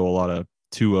to go to a lot of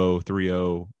 2-0,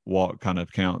 3-0 walk kind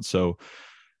of counts. So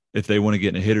if they want to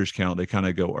get in a hitter's count, they kind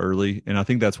of go early. And I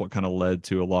think that's what kind of led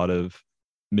to a lot of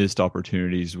missed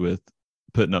opportunities with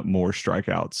putting up more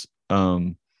strikeouts.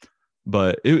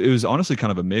 But it was honestly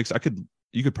kind of a mix.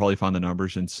 You could probably find the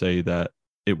numbers and say that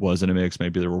it wasn't a mix.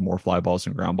 Maybe there were more fly balls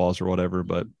and ground balls or whatever,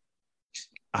 but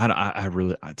I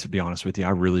really, to be honest with you,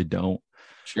 I really don't.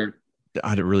 Sure.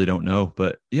 I really don't know.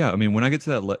 But yeah, I mean, when I get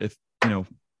to that,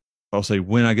 I'll say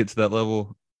when I get to that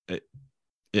level,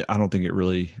 I don't think it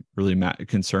really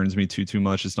concerns me too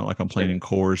much. It's not like I'm playing in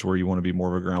cores where you want to be more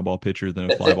of a ground ball pitcher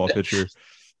than a fly ball pitcher.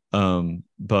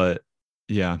 But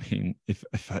yeah, I mean, if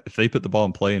they put the ball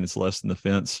in play and it's less than the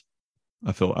fence,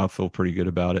 I feel pretty good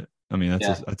about it. I mean,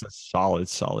 that's a solid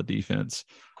defense.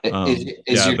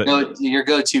 Your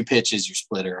go-to pitch is your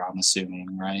splitter, I'm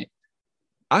assuming, right?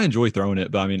 I enjoy throwing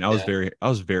it, but I mean, I was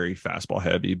very fastball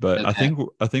heavy, but okay.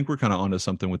 I think we're kind of onto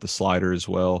something with the slider as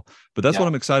well. But that's what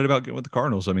I'm excited about getting with the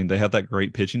Cardinals. I mean, they have that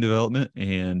great pitching development,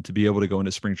 and to be able to go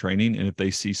into spring training, and if they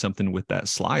see something with that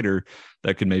slider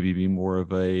that could maybe be more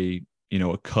of a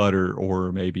cutter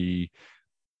or maybe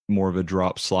more of a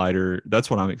drop slider, that's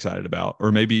what I'm excited about.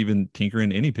 Or maybe even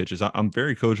tinkering any pitches. I'm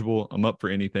very coachable. I'm up for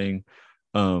anything.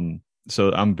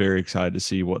 So I'm very excited to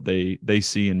see what they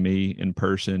see in me in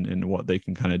person and what they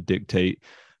can kind of dictate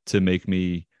to make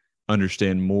me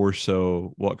understand more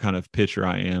so what kind of pitcher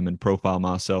I am and profile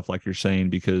myself, like you're saying,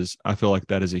 because I feel like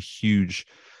that is a huge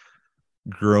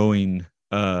growing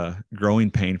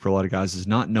pain for a lot of guys, is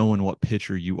not knowing what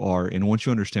pitcher you are. And once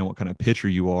you understand what kind of pitcher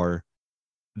you are,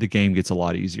 the game gets a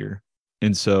lot easier.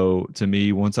 And so to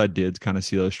me, once I did kind of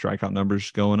see those strikeout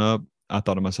numbers going up, I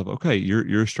thought to myself, okay, you're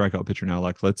a strikeout pitcher now.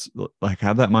 Like, let's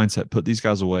have that mindset, put these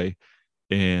guys away.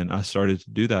 And I started to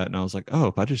do that. And I was like, oh,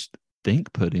 if I just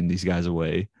think putting these guys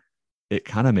away, it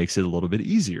kind of makes it a little bit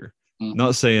easier. Mm-hmm.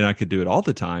 Not saying I could do it all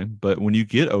the time, but when you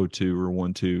get 0-2 or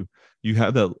 1-2, you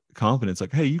have that confidence,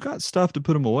 like, hey, you got stuff to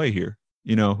put them away here.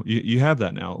 You have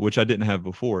that now, which I didn't have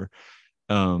before.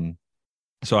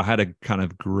 So I had to kind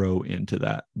of grow into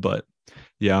that. But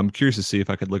yeah, I'm curious to see if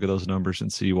I could look at those numbers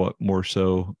and see what more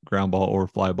so ground ball or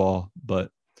fly ball.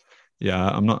 But yeah,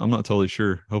 I'm not totally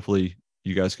sure. Hopefully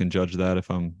you guys can judge that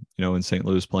if I'm, in St.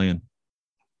 Louis playing.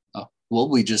 Oh, well,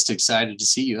 we just excited to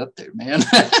see you up there, man.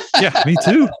 Yeah, me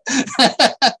too.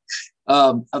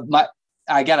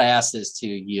 I got to ask this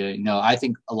too. I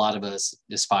think a lot of us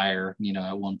aspire,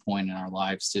 at one point in our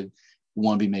lives to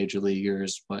want to be major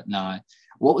leaguers, whatnot.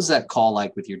 What was that call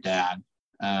like with your dad?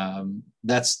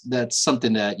 That's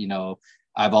something that,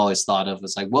 I've always thought of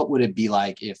as like, what would it be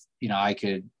like if, I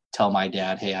could tell my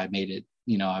dad, hey, I made it,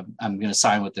 I'm going to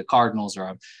sign with the Cardinals, or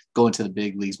I'm going to the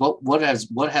big leagues. What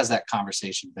has that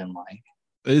conversation been like?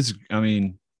 It was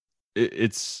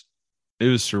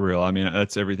surreal. I mean,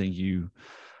 that's everything you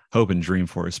hope and dream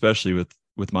for, especially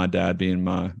with my dad being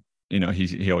my,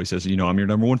 he always says, I'm your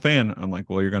number one fan. I'm like,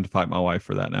 well, you're going to fight my wife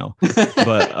for that now.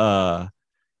 But,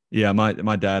 yeah,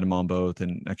 my dad and mom both,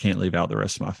 and I can't leave out the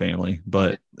rest of my family.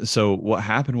 But so what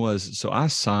happened was, I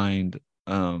signed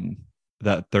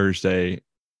that Thursday,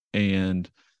 and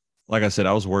like I said,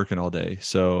 I was working all day.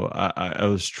 So I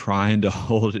was trying to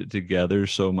hold it together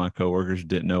so my coworkers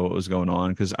didn't know what was going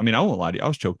on. Because, I mean, I won't lie to you, I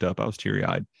was choked up. I was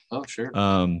teary-eyed. Oh, sure.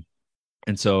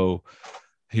 And so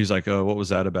he was like, oh, what was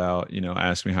that about?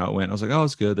 Asked me how it went. I was like, oh,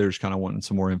 it's good. They're just kind of wanting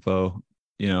some more info,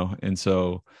 And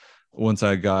so once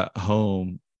I got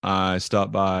home, I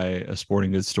stopped by a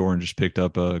sporting goods store and just picked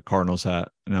up a Cardinals hat.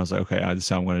 And I was like, okay, I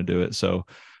decided I'm going to do it. So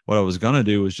what I was going to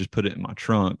do was just put it in my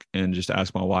trunk and just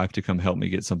ask my wife to come help me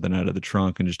get something out of the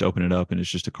trunk and just open it up. And it's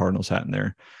just a Cardinals hat in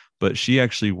there. But she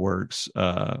actually works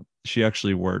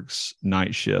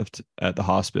night shift at the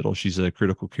hospital. She's a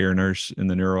critical care nurse in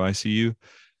the neuro ICU.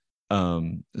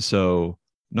 So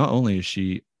not only is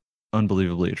she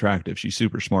unbelievably attractive, she's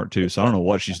super smart too. So I don't know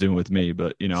what she's doing with me,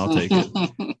 but I'll take it.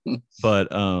 But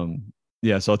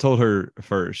yeah, so I told her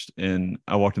first, and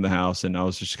I walked in the house and I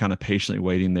was just kind of patiently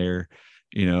waiting there.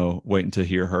 waiting to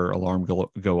hear her alarm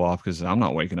go off because I'm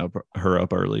not waking her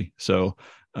up early. So,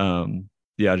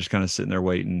 yeah, just kind of sitting there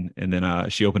waiting. And then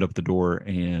she opened up the door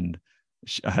and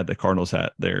I had the Cardinals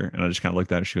hat there. And I just kind of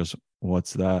looked at her. She goes,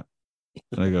 "What's that?"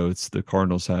 And I go, "It's the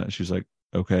Cardinals hat." She's like,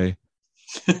 "Okay."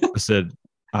 I said,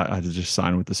 I had to just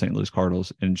sign with the St. Louis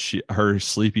Cardinals. And her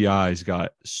sleepy eyes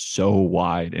got so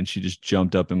wide and she just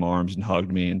jumped up in my arms and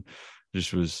hugged me and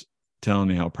just was telling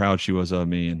me how proud she was of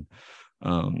me. And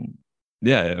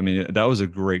yeah, I mean, that was a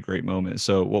great, great moment.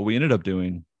 So what we ended up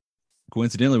doing,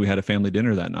 coincidentally, we had a family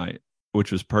dinner that night,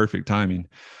 which was perfect timing.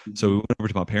 So we went over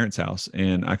to my parents' house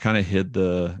and I kind of hid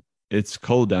it's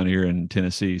cold down here in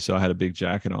Tennessee. So I had a big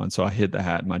jacket on. So I hid the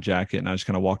hat in my jacket and I just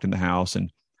kind of walked in the house and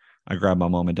I grabbed my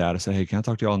mom and dad. I said, "Hey, can I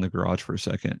talk to y'all in the garage for a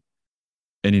second?"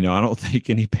 And, I don't think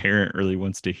any parent really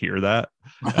wants to hear that.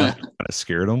 I kind of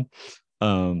scared them.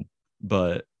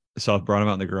 But so I brought them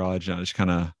out in the garage and I just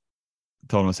kind of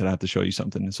told them, I said, "I have to show you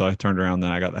something." And so I turned around,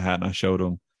 then I got the hat and I showed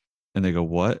them and they go,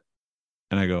 "What?"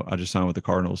 And I go, "I just signed with the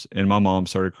Cardinals." And my mom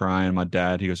started crying. My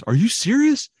dad, he goes, "Are you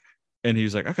serious?" And he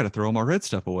was like, "I got to throw all my red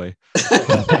stuff away."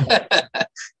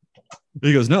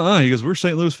 He goes, "No," he goes, "We're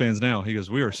St. Louis fans now." He goes,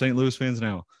 "We are St. Louis fans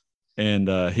now." And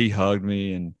he hugged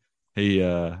me and he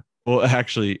well,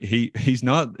 actually he's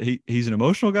an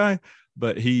emotional guy,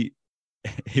 but he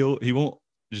won't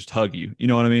just hug you. You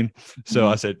know what I mean? So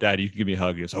I said, "Dad, you can give me a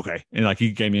hug." He goes, "Okay." And like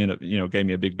he gave me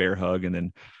a big bear hug. And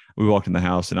then we walked in the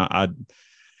house and I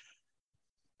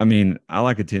mean, I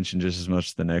like attention just as much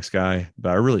as the next guy, but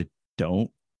I really don't.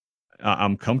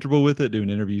 I'm comfortable with it doing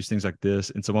interviews, things like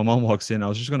this. And so my mom walks in. I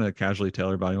was just going to casually tell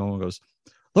everybody. My mom goes,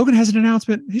 "Logan has an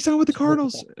announcement. He's on with the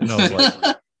Cardinals." And I was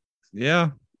like,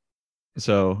 "Yeah."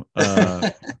 So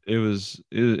it was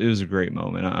a great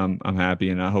moment. I'm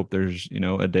happy, and I hope there's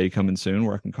a day coming soon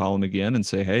where I can call him again and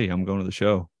say, "Hey, I'm going to the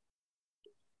show."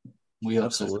 We hope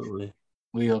Absolutely. So.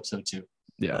 We hope so too.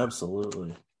 Yeah,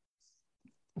 absolutely.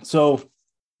 So,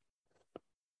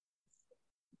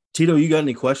 Tito, you got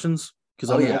any questions? Because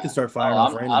I can start firing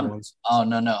off random ones. Oh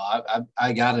no!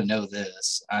 I got to know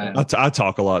this. I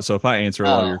talk a lot, so if I answer a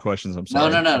lot of your questions, I'm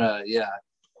sorry. No. Yeah,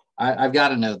 I've got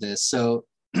to know this. So,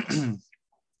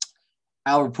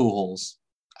 Albert Pujols,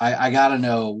 I got to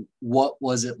know, what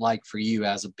was it like for you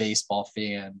as a baseball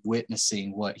fan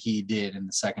witnessing what he did in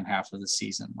the second half of the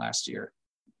season last year?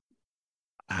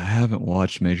 I haven't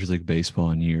watched Major League Baseball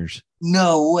in years.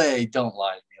 No way! Don't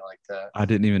lie to me like that. I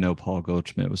didn't even know Paul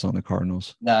Goldschmidt was on the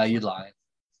Cardinals. No, you're lying.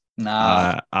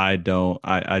 Nah. I don't.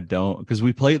 I don't, because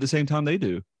we play at the same time they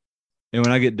do. And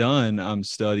when I get done, I'm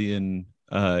studying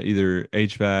either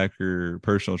HVAC or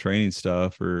personal training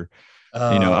stuff, or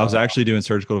I was actually doing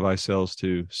surgical device sales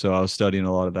too. So I was studying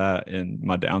a lot of that in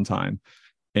my downtime.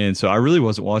 And so I really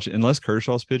wasn't watching, unless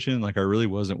Kershaw's pitching, like I really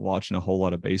wasn't watching a whole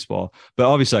lot of baseball. But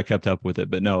obviously I kept up with it.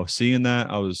 But no, seeing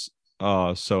that, I was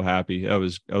so happy. I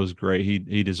was great.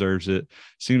 He deserves it.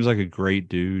 Seems like a great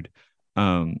dude.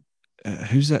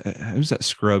 Who's that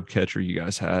scrub catcher you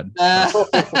guys had?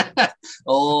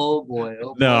 Oh boy.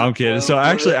 No, I'm kidding. So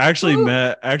I actually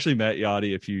met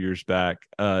Yachty a few years back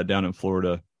down in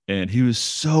Florida, and he was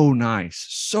so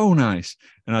nice.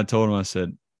 And I told him, I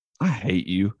said, "I hate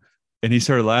you." And he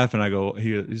started laughing. I go,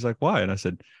 he's like, "Why?" And I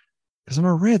said, "Because I'm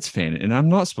a Reds fan and I'm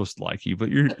not supposed to like you, but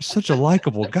you're such a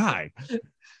likable guy."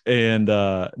 And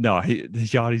no,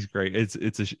 Yachty's great.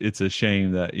 It's a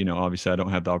shame that obviously I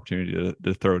don't have the opportunity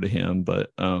to throw to him.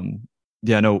 But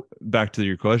yeah, no. Back to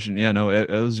your question. Yeah, no, it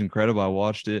was incredible. I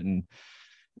watched it, and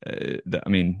I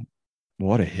mean,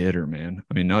 what a hitter, man.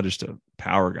 I mean, not just a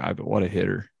power guy, but what a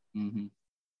hitter. Mm-hmm.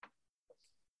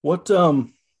 What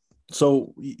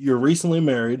so you're recently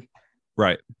married,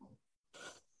 right?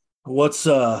 What's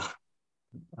oh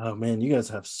man, you guys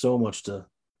have so much to.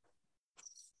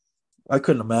 I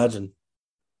couldn't imagine.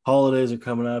 Holidays are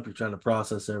coming up. You're trying to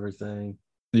process everything.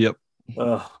 Yep.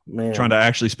 Oh man, trying to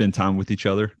actually spend time with each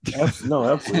other. No,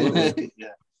 absolutely. Yeah.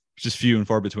 Just few and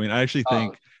far between. I actually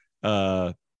think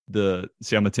I'm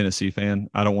a Tennessee fan.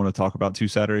 I don't want to talk about 2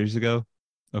 Saturdays ago.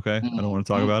 Okay. I don't want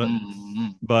to talk about it.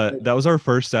 But that was our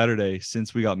first Saturday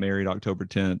since we got married October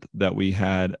 10th that we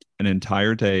had an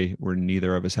entire day where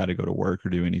neither of us had to go to work or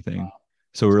do anything. Wow.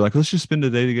 So we were like, let's just spend a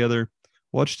day together,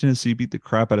 watch Tennessee beat the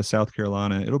crap out of South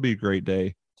Carolina. It'll be a great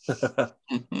day.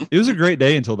 It was a great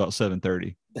day until about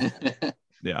 7:30.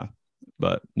 Yeah.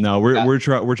 But no, we're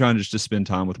trying just to spend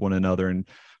time with one another and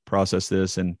process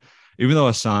this. And even though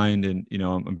I signed and,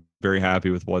 I'm very happy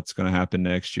with what's going to happen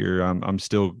next year, I'm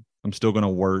still going to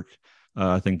work.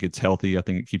 I think it's healthy. I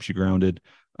think it keeps you grounded.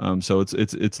 So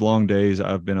it's long days.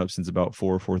 I've been up since about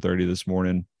 4:30 this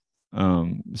morning,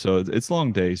 So it's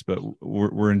long days, but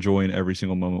we're enjoying every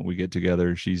single moment we get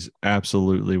together. She's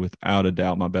absolutely, without a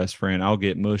doubt, my best friend. I'll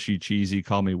get mushy, cheesy,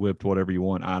 call me whipped, whatever you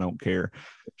want. I don't care.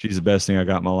 She's the best thing I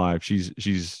got in my life.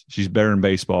 She's better in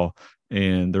baseball.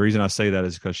 And the reason I say that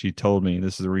is because she told me,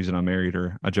 this is the reason I married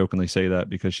her. I jokingly say that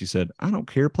because she said, I don't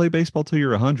care, play baseball till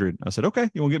you're 100. I said, okay,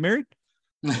 you want to get married?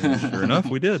 And sure enough,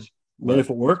 we did. But if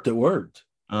it worked, it worked.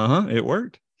 It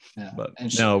worked. Yeah. But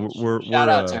we're shout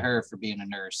out to her for being a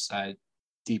nurse. I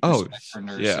deep respect for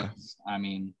nurses. Yeah. I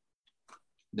mean,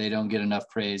 they don't get enough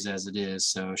praise as it is.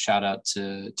 So shout out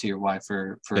to your wife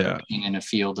for being in a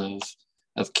field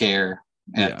of care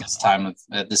at this time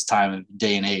of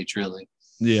day and age, really.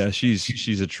 Yeah,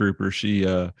 she's a trooper. She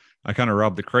I kind of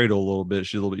robbed the cradle a little bit.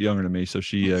 She's a little bit younger than me, so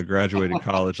she graduated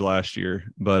college last year.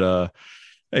 But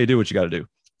hey, do what you got to do.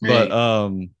 Right.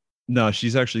 But no,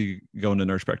 she's actually going to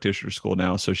nurse practitioner school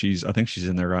now. So I think she's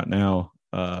in there right now.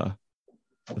 I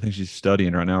think she's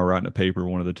studying right now, or writing a paper,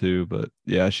 one of the two. But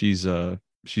yeah, she's a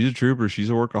trooper. She's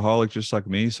a workaholic just like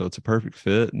me. So it's a perfect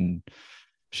fit, and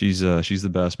she's the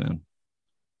best, man.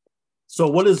 So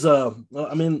what is I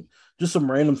mean, just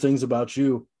some random things about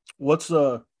you. What's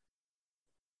who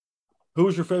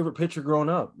was your favorite pitcher growing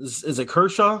up? Is it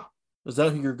Kershaw? Is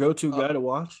that your go-to guy to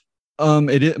watch?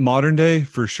 It is modern day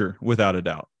for sure, without a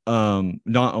doubt.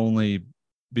 Not only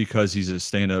because he's a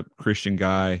stand-up Christian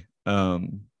guy,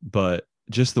 but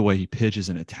just the way he pitches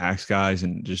and attacks guys,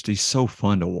 and just he's so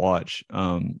fun to watch.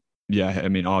 Yeah, I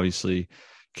mean, obviously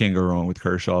can't go wrong with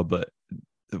Kershaw, but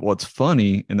what's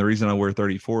funny, and the reason I wear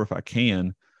 34 if I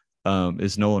can,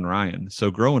 is Nolan Ryan.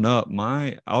 So growing up,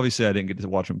 obviously I didn't get to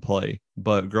watch him play,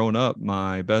 but growing up,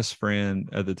 my best friend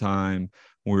at the time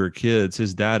when we were kids,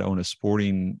 his dad owned a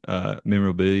sporting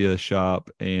memorabilia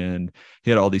shop, and he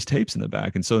had all these tapes in the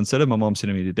back. And so instead of my mom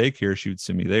sending me to daycare, she would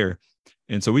send me there.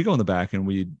 And so we go in the back,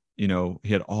 and he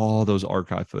had all those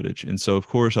archive footage. And so of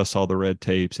course I saw the red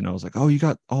tapes, and I was like, oh, you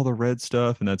got all the red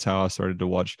stuff. And that's how I started to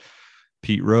watch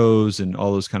Pete Rose and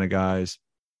all those kind of guys,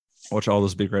 watch all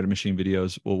those Big Red Machine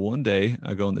videos. Well, one day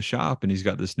I go in the shop, and he's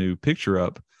got this new picture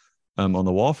up on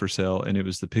the wall for sale. And it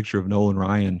was the picture of Nolan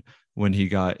Ryan when he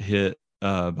got hit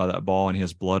by that ball, and he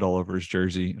has blood all over his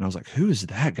jersey. And I was like, who is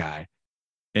that guy?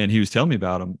 And he was telling me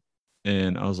about him.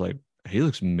 And I was like, he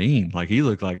looks mean. Like he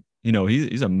looked like,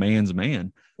 he's a man's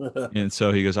man. And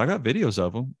so he goes, I got videos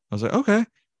of him. I was like, okay.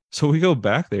 So we go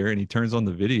back there, and he turns on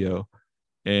the video,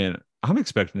 and I'm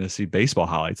expecting to see baseball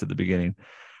highlights at the beginning.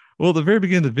 Well, at the very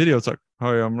beginning of the video, it's like,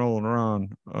 hi, I'm Nolan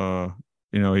Ryan.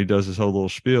 He does this whole little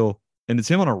spiel, and it's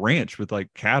him on a ranch with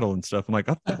like cattle and stuff. I'm like,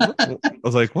 I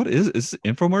was like, what is this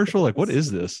infomercial? Like, what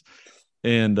is this?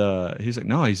 And he's like,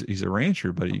 no, he's a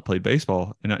rancher, but he played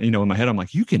baseball. And in my head, I'm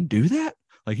like, you can do that?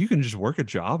 Like, you can just work a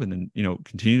job and then,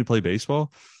 continue to play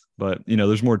baseball. But,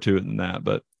 there's more to it than that.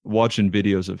 But watching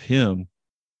videos of him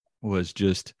was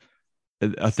just,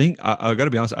 I think I got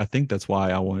to be honest. I think that's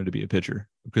why I wanted to be a pitcher,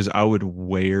 because I would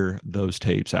wear those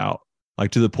tapes out, like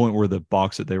to the point where the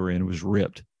box that they were in was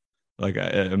ripped. Like,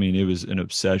 I mean, it was an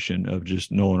obsession of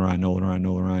just Nolan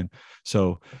Ryan.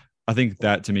 So I think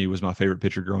that to me was my favorite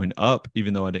pitcher growing up,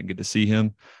 even though I didn't get to see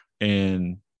him.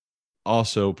 And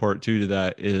also part two to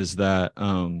that is that,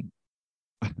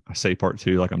 I say part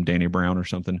two, like I'm Danny Brown or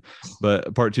something,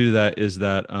 but part two to that is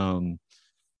that,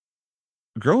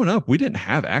 growing up, we didn't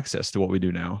have access to what we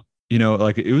do now.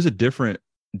 Like it was a different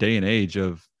day and age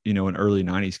of, an early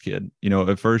 90s kid.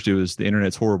 At first it was the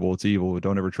internet's horrible, it's evil,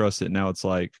 don't ever trust it. Now it's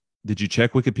like, did you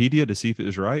check Wikipedia to see if it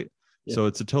was right? Yeah. So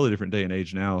it's a totally different day and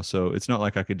age now. So it's not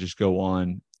like I could just go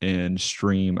on and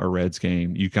stream a Reds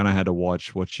game. You kind of had to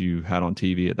watch what you had on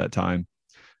TV at that time.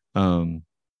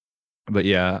 But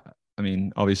yeah, I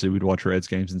mean, obviously we'd watch Reds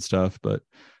games and stuff, but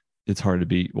it's hard to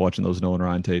beat watching those Nolan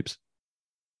Ryan tapes.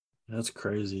 That's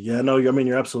crazy. Yeah, no, I mean,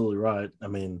 you're absolutely right. I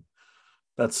mean,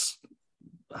 I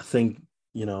think,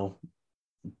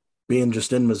 being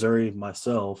just in Missouri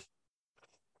myself,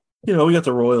 we got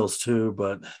the Royals too,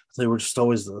 but they were just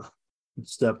always the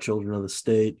stepchildren of the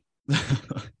state.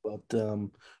 But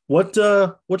what's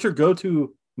your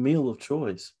go-to meal of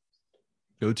choice?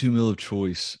 Go-to meal of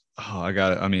choice. Oh, I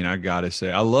gotta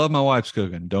say, I love my wife's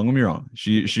cooking. Don't get me wrong.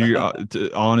 She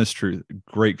honest truth,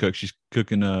 great cook. She's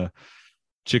cooking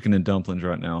chicken and dumplings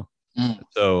right now.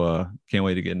 So can't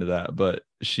wait to get into that. But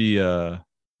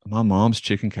my mom's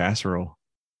chicken casserole,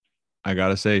 I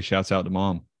gotta say, shouts out to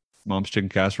mom's chicken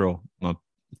casserole, my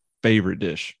favorite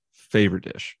dish.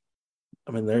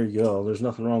 I mean, there you go. There's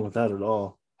nothing wrong with that at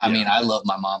all. I mean, I love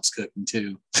my mom's cooking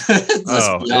too.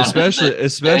 Especially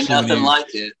ain't nothing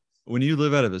like it. when you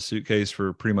live out of a suitcase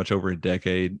for pretty much over a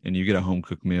decade and you get a home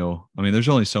cooked meal, I mean, there's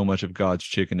only so much of God's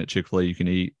chicken at Chick-fil-A you can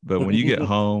eat. But when you get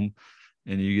home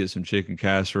and you get some chicken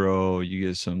casserole, you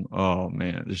get some, oh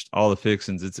man, just all the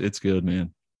fixings. It's good,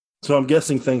 man. So I'm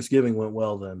guessing Thanksgiving went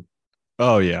well then.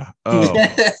 Oh yeah. Oh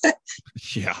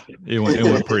yeah. It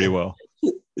went pretty well.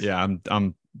 Yeah. I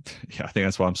think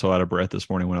that's why I'm so out of breath this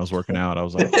morning when I was working out. I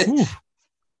was like, whew.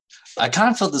 I kind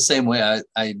of felt the same way.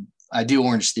 I do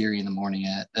Orange Theory in the morning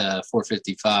at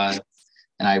 4:55,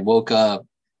 and I woke up,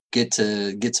 get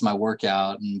to my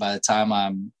workout, and by the time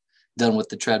I'm done with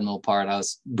the treadmill part, I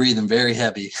was breathing very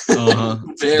heavy. Uh-huh.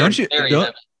 Heavy.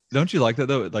 Don't you like that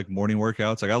though? Like morning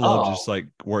workouts? Like I love just like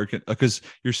working because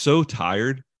you're so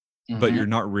tired, but you're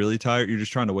not really tired. You're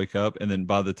just trying to wake up, and then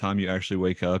by the time you actually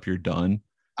wake up, you're done.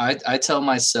 I tell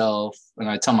myself, and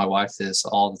I tell my wife this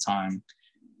all the time,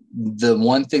 the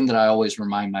one thing that I always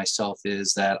remind myself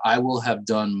is that I will have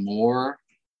done more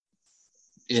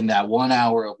in that 1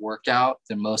 hour of workout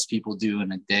than most people do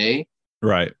in a day.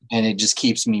 Right. And it just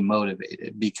keeps me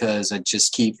motivated because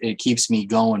it keeps me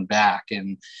going back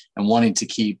and wanting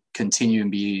to continue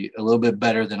and be a little bit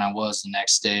better than I was the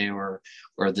next day or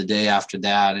the day after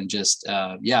that. And just,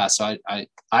 so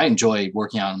I enjoy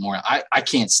working out in the morning. I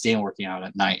can't stand working out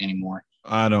at night anymore.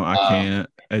 I can't.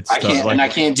 I can't, and I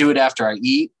can't do it after I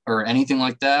eat or anything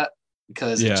like that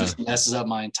because it just messes up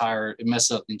the entire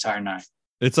night.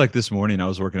 It's like this morning I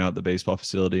was working out at the baseball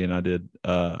facility and I did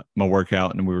my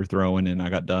workout and we were throwing and I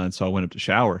got done. So I went up to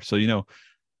shower. So,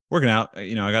 working out,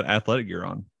 I got athletic gear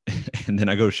on and then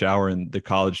I go shower and the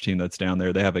college team that's down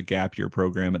there, they have a gap year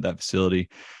program at that facility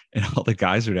and all the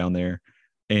guys are down there.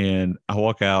 And I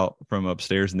walk out from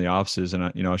upstairs in the offices and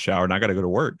I shower and I got to go to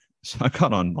work. So I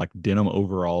got on like denim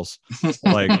overalls,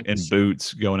 like and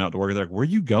boots going out to work. They're like, "Where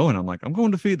you going?" I'm like, "I'm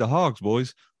going to feed the hogs,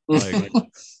 boys." Like,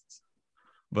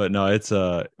 but no, it's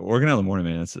working out in the morning,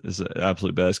 man. It's the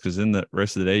absolute best because then the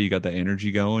rest of the day you got that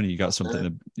energy going. You got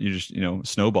something you just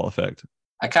snowball effect.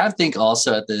 I kind of think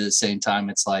also at the same time,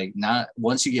 it's like not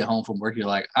once you get home from work, you're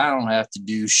like, I don't have to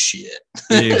do shit.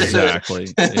 Exactly.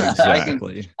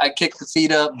 I kick the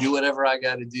feet up, do whatever I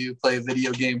got to do, play a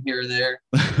video game here or there,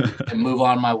 and move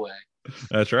on my way.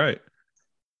 That's right.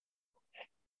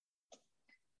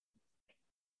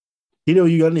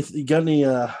 You got any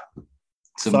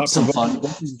some fun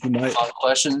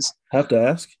questions? Have to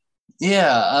ask.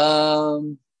 Yeah.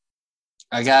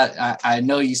 I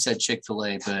know you said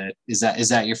Chick-fil-A, but is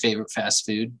that your favorite fast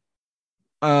food?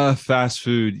 Fast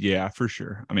food, yeah, for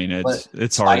sure. I mean,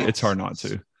 it's hard. It's hard not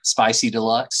to. Spicy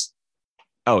deluxe.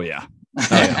 Oh yeah. We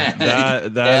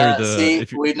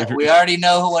already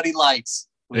know what he likes.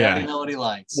 We already know what he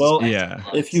likes. Well, yeah.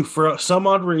 If you for some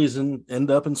odd reason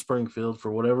end up in Springfield for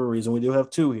whatever reason, we do have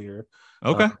two here.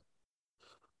 Okay.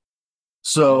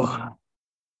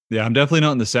 Yeah, I'm definitely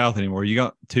not in the South anymore. You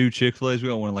got two Chick-fil-A's. We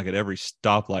got one like at every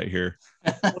stoplight here.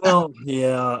 Well,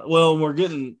 yeah. Well,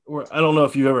 I don't know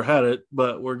if you've ever had it,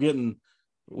 but we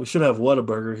should have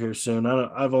Whataburger here soon.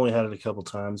 I've only had it a couple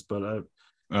times, but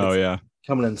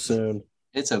coming in soon.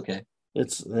 It's okay.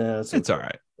 It's all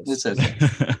right. It's okay.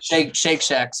 Shake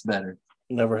Shack's better.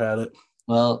 Never had it.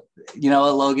 Well, you know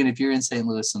what, Logan, if you're in St.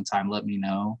 Louis sometime, let me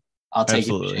know. I'll take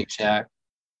you to Shake Shack.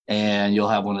 And you'll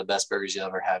have one of the best burgers you'll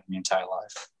ever have in your entire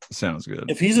life. Sounds good.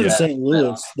 If he's in St.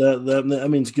 Louis, that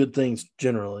means good things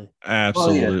generally.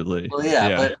 Absolutely. Well,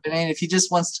 yeah. But I mean, if he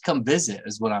just wants to come visit,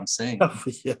 is what I'm saying.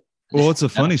 Yeah. Well, it's a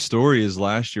funny story. Is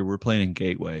last year we're playing in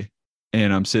Gateway,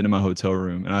 and I'm sitting in my hotel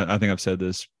room, and I think I've said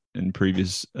this in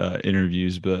previous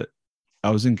interviews, but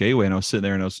I was in Gateway and I was sitting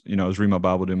there and I was reading my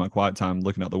Bible, doing my quiet time,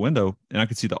 looking out the window, and I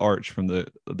could see the arch from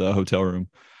the hotel room.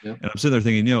 Yep. And I'm sitting there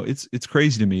thinking, it's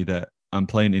crazy to me that I'm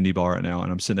playing indie ball right now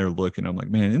and I'm sitting there looking, I'm like,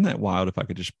 man, isn't that wild if I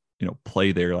could just,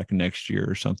 play there like next year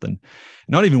or something.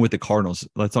 Not even with the Cardinals.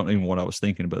 That's not even what I was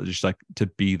thinking, but just like to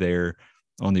be there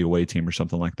on the away team or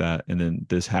something like that. And then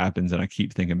this happens and I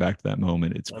keep thinking back to that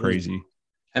moment. It's crazy.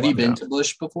 Have you been to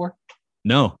Busch before?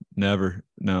 No, never.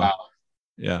 No. Wow.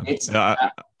 Yeah.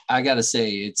 I got to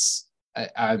say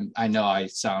I know I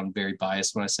sound very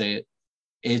biased when I say it.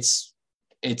 It's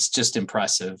just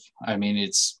impressive. I mean,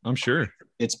 I'm sure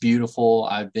it's beautiful.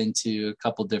 I've been to a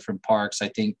couple different parks. I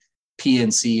think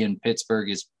PNC in Pittsburgh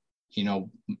is,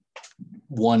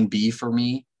 1B for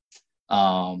me.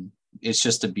 It's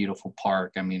just a beautiful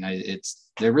park. I mean,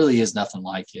 there really is nothing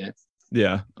like it.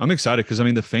 Yeah. I'm excited because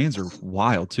the fans are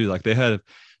wild too. Like they're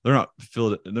not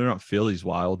Phillies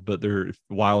wild, but they're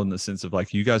wild in the sense of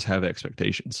like, you guys have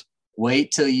expectations.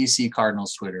 Wait till you see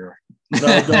Cardinals Twitter.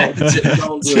 No,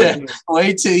 don't do it.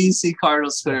 Wait till you see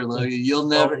Cardinals Twitter, Logan. You'll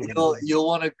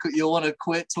want to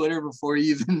quit Twitter before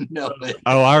you even know it.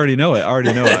 Oh, I already know it.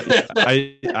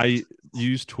 I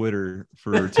use Twitter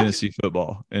for Tennessee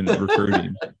football and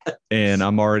recruiting, and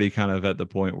I'm already kind of at the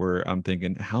point where I'm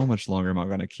thinking, how much longer am I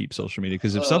going to keep social media?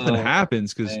 Because if something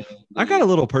happens, because I got a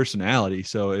little personality,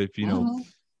 so if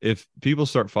if people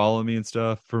start following me and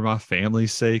stuff for my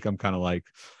family's sake, I'm kind of like,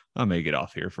 I may get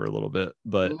off here for a little bit,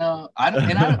 but no,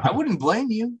 I wouldn't blame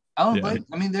you. I don't blame.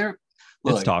 I mean,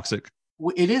 it's toxic.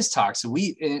 It is toxic.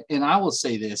 And I will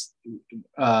say this.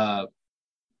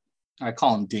 I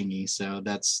call him Dingy, so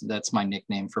that's my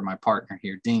nickname for my partner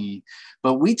here, Dingy.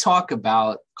 But we talk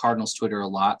about Cardinals Twitter a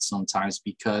lot sometimes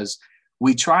because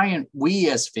we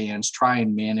as fans try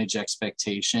and manage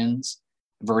expectations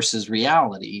versus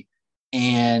reality,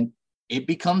 and it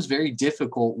becomes very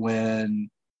difficult when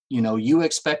you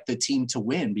expect the team to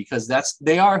win because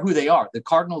they are who they are. The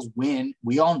Cardinals win.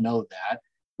 We all know that.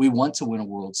 We want to win a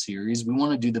World Series. We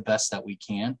want to do the best that we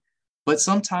can. But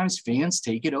sometimes fans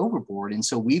take it overboard. And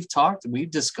so we've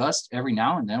discussed every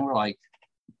now and then, we're like,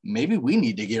 maybe we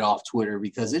need to get off Twitter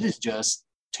because it is just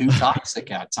too toxic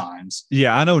at times.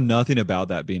 Yeah, I know nothing about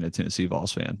that being a Tennessee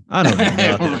Vols fan. I know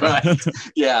nothing. Right.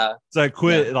 Yeah. So I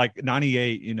quit like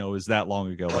 98, is that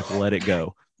long ago. Like, let it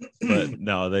go. But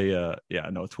no,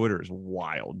 Twitter is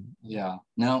wild. Yeah.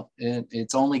 No,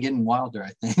 it's only getting wilder,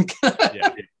 I think. Yeah,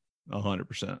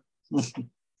 100%.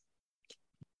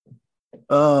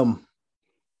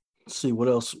 Let's see what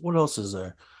else is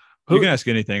there. You can ask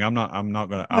anything. I'm not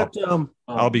gonna.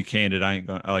 I'll be candid. I ain't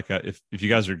gonna if you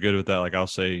guys are good with that. Like I'll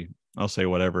say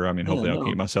whatever. I mean, hopefully I'll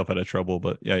keep myself out of trouble.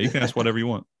 But yeah, you can ask whatever you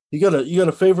want. You got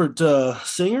a favorite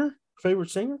singer? Favorite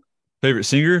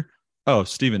singer? Oh,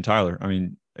 Steven Tyler. I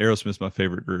mean, Aerosmith's my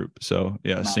favorite group. So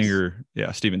yeah, nice. Singer.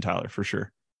 Yeah, Steven Tyler for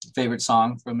sure. Favorite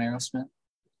song from Aerosmith?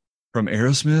 From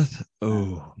Aerosmith?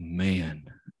 Oh man.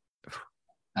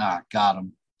 Got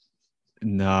him.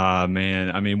 Nah,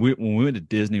 man. I mean, when we went to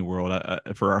Disney World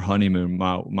for our honeymoon,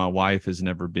 my wife has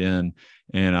never been,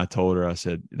 and I told her, I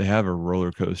said, they have a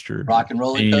roller coaster, rock and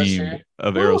roller coaster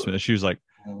of Aerosmith. She was like,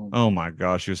 oh my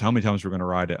gosh. She goes, how many times we're going to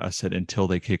ride it? I said, until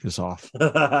they kick us off.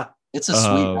 It's a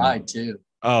sweet ride too.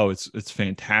 Oh, it's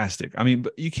fantastic. I mean,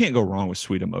 but you can't go wrong with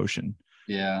Sweet Emotion.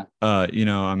 Yeah. I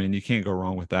mean, you can't go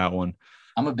wrong with that one.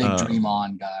 I'm a big Dream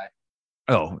On guy.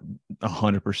 Oh,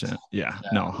 100%. Yeah.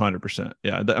 No, 100%.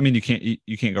 Yeah. I mean, you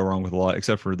can't go wrong with a lot,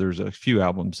 except for there's a few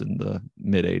albums in the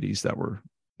mid 80s that were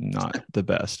not the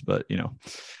best, but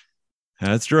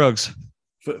that's drugs.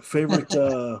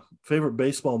 Favorite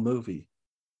baseball movie?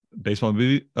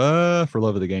 For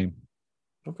Love of the Game.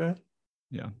 Okay.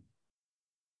 Yeah.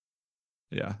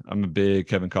 Yeah. I'm a big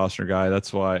Kevin Costner guy.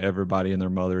 That's why everybody and their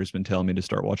mother has been telling me to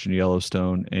start watching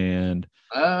Yellowstone. And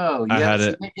you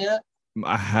haven't seen it yet?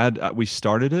 We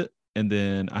started it, and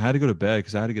then I had to go to bed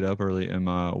because I had to get up early, and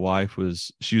my wife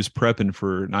was prepping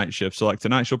for night shift. So like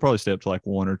tonight, she'll probably stay up to like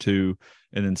 1 or 2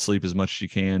 and then sleep as much as she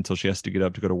can until she has to get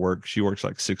up to go to work. She works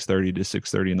like 6:30 to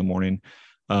 6:30 in the morning.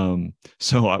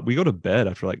 So we go to bed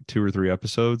after like 2 or 3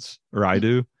 episodes, or I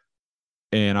do.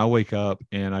 And I wake up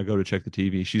and I go to check the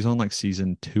TV. She's on like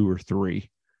season 2 or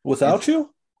 3. Without you?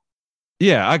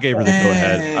 Yeah, I gave her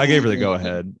the go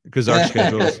ahead because our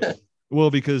schedules. Well,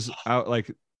 because like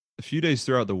a few days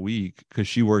throughout the week, because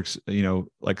she works,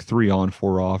 like 3 on,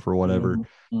 4 off or whatever.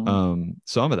 Mm-hmm.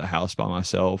 So I'm at the house by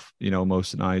myself,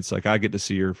 most nights. Like I get to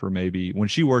see her for maybe when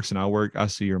she works and I work, I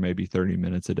see her maybe 30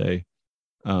 minutes a day.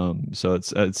 So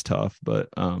it's tough, but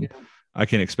I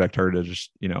can't expect her to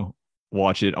just,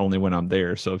 watch it only when I'm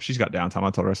there. So if she's got downtime,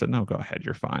 I told her, I said, no, go ahead.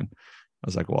 You're fine. I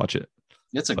was like, watch it.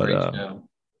 It's a great show.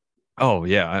 Oh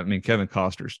yeah. I mean, Kevin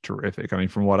Costner's terrific. I mean,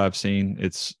 from what I've seen,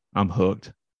 I'm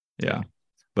hooked. Yeah.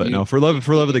 But no, For Love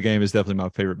of the Game is definitely my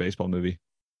favorite baseball movie.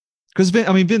 Because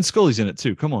Vin Scully's in it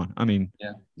too. Come on. I mean,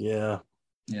 yeah.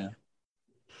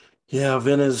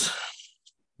 Vin is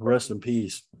rest in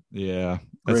peace. Yeah.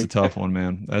 That's a tough one,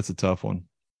 man. That's a tough one.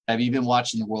 Have you been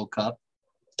watching the World Cup?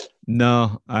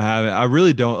 No, I haven't. I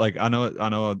really don't. Like, I know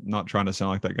I'm not trying to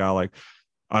sound like that guy. Like,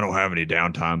 I don't have any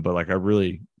downtime, but like, I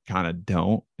really kind of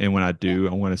don't. And when I do,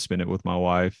 I want to spend it with my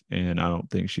wife, and I don't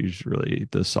think she's really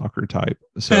the soccer type.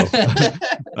 So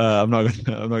I'm not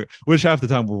which half the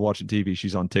time we're watching TV,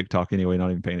 she's on TikTok anyway,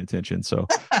 not even paying attention. So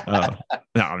no,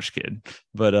 I'm just kidding.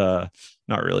 But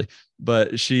not really.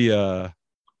 But she I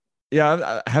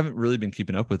haven't really been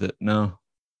keeping up with it. No.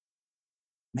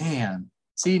 Man.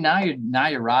 See, now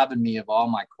you're robbing me of all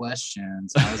my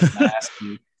questions. I was going to ask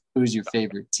you, who's your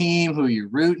favorite team? Who you're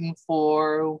rooting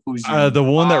for? Who's the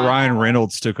one that Ryan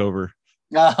Reynolds took over?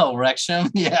 Oh,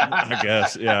 Wrexham. Yeah. I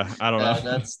guess. Yeah. I don't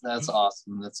know. That's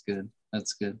awesome. That's good.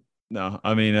 That's good. No,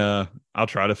 I mean, I'll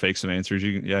try to fake some answers.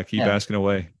 You can, keep asking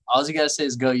away. All you gotta say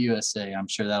is go USA. I'm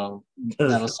sure that'll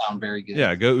sound very good.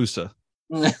 Yeah, go USA.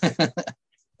 What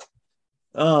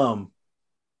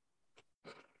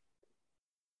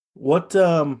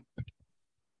do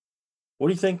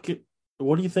you think?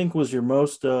 What do you think was your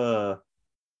most? How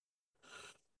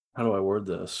do I word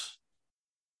this?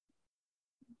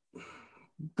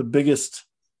 The biggest,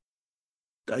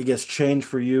 I guess, change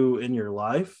for you in your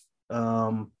life.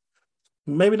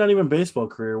 Maybe not even baseball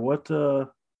career. What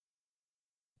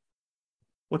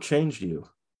changed you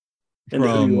into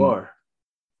who you are?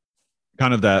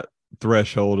 Kind of that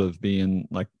threshold of being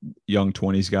like young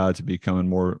 20s guy to becoming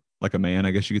more like a man,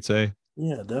 I guess you could say.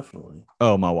 Yeah, definitely.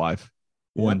 Oh, my wife.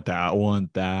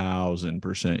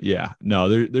 1,000%. Yeah. No,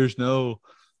 there's no,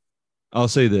 I'll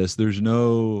say this. There's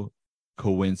no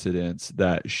coincidence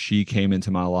that she came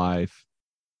into my life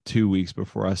 2 weeks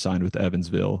before I signed with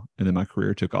Evansville, and then my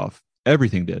career took off.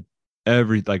 Everything did.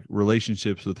 Like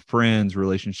relationships with friends,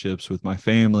 relationships with my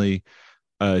family.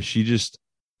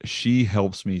 She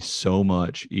helps me so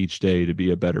much each day to be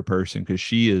a better person, because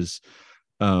she is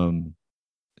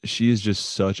just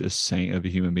such a saint of a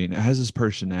human being. It has this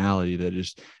personality that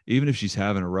just, even if she's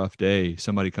having a rough day,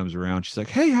 somebody comes around, she's like,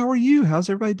 "Hey, how are you?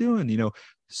 How's everybody doing?"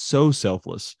 So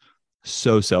selfless.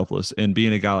 And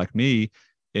being a guy like me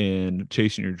and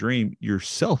chasing your dream, you're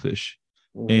selfish.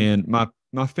 Mm-hmm. And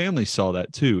my family saw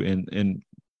that too. And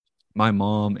my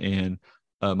mom and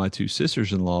my two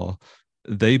sisters-in-law,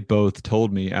 they both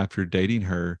told me after dating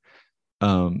her,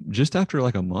 just after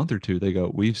like a month or two, they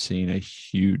go, "We've seen a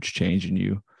huge change in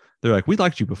you." They're like, "We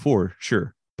liked you before,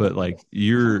 sure, but like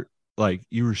you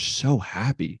were so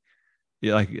happy,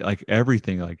 yeah, like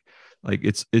everything, like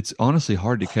it's honestly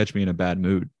hard to catch me in a bad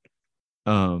mood."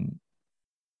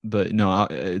 But no,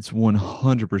 it's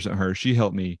 100% her. She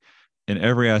helped me in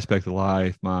every aspect of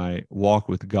life. My walk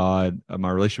with God,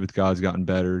 my relationship with God's gotten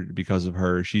better because of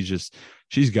her. She's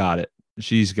got it.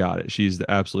 She's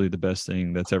absolutely the best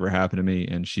thing that's ever happened to me.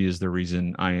 And she is the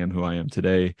reason I am who I am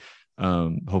today.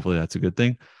 Hopefully that's a good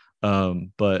thing.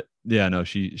 But yeah, no,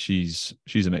 she's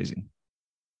amazing.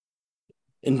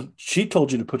 And she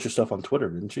told you to put your stuff on Twitter,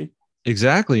 didn't she?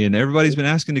 Exactly. And everybody's been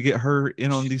asking to get her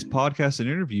in on these podcasts and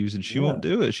interviews, and she won't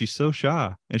do it. She's so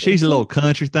shy. And she's a little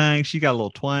country thing. She got a little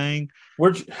twang.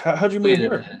 How'd you meet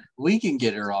her? We can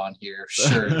get her on here.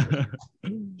 Sure.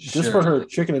 Just for her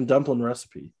chicken and dumpling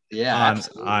recipe. Yeah.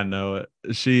 I know it.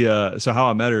 She, so how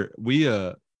I met her,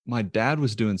 my dad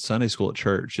was doing Sunday school at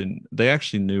church, and they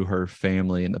actually knew her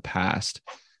family in the past.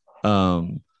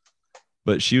 But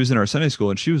she was in our Sunday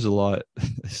school, and she was a lot,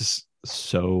 this is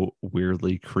so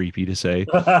weirdly creepy to say.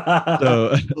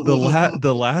 So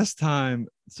the last time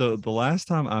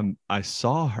I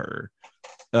saw her,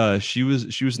 she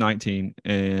was 19,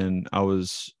 and I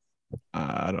was,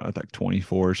 I don't know, like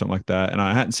 24 or something like that. And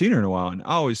I hadn't seen her in a while. And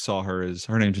I always saw her as,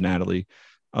 her name's Natalie.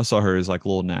 I saw her as like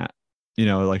little Nat,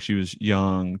 like she was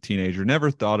young teenager. Never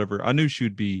thought of her. I knew she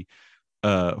would be,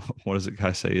 what does it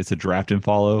guy say? It's a draft and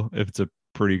follow if it's a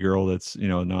pretty girl that's,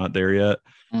 not there yet.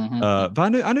 Mm-hmm.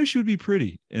 But I knew she would be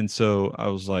pretty. And so I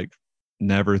was like,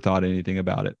 never thought anything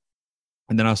about it.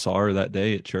 And then I saw her that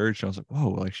day at church. And I was like, whoa,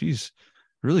 like she's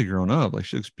really grown up. Like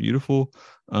she looks beautiful.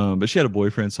 But she had a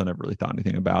boyfriend, so I never really thought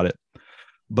anything about it.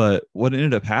 But what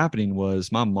ended up happening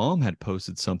was my mom had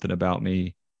posted something about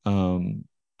me.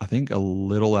 I think it was a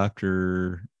little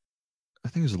after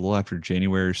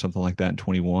January or something like that in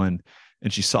 21.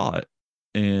 And she saw it,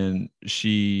 and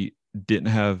she didn't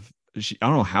have, I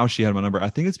don't know how she had my number. I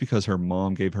think it's because her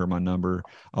mom gave her my number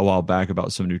a while back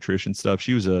about some nutrition stuff.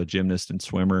 She was a gymnast and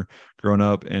swimmer growing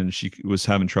up, and she was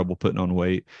having trouble putting on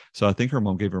weight. So I think her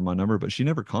mom gave her my number, but she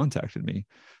never contacted me.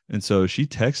 And so she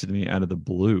texted me out of the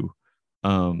blue.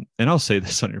 And I'll say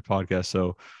this on your podcast.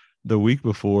 So the week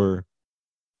before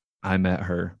I met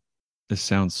her, this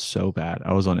sounds so bad,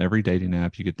 I was on every dating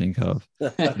app you could think of.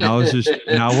 And I was just,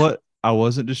 I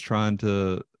wasn't just trying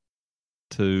to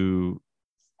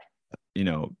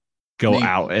go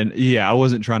out, and I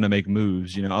wasn't trying to make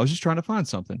moves, I was just trying to find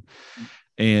something.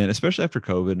 And especially after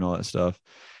COVID and all that stuff.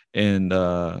 And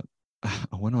I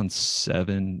went on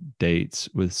 7 dates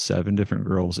with 7 different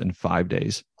girls in 5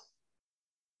 days.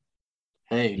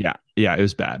 Hey. Yeah, it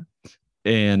was bad.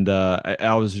 And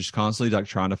I was just constantly like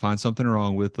trying to find something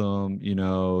wrong with them,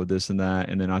 this and that.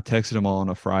 And then I texted them all on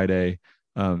a Friday,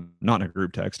 not in a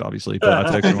group text, obviously, but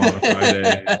I texted them all on a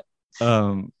Friday,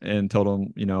 and told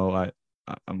them,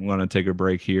 I'm going to take a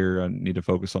break here. I need to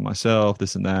focus on myself,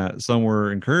 this and that. Some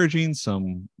were encouraging,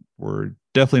 some were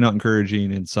definitely not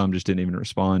encouraging, and some just didn't even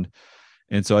respond.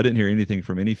 And so I didn't hear anything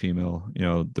from any female,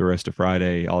 the rest of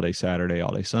Friday, all day Saturday,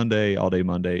 all day Sunday, all day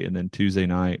Monday. And then Tuesday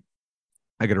night,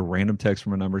 I get a random text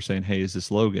from a number saying, "Hey, is this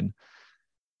Logan?"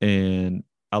 And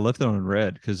I left it on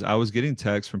red because I was getting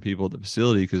texts from people at the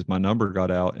facility because my number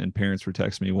got out and parents were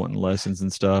texting me wanting lessons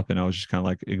and stuff. And I was just kind of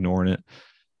like ignoring it.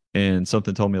 And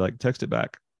something told me like, text it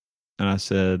back. And I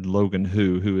said, "Logan,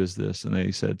 who is this?" And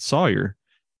they said, "Sawyer,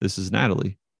 this is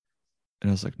Natalie." And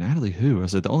I was like, "Natalie who?" I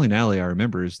said, "The only Natalie I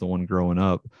remember is the one growing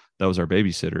up. That was our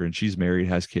babysitter. And she's married,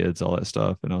 has kids, all that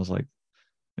stuff." And I was like,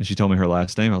 and she told me her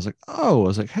last name. I was like, "Oh," I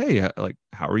was like, "Hey, like,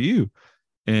 how are you?"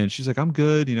 And she's like, "I'm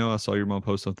good. I saw your mom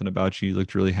post something about you. You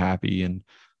looked really happy. And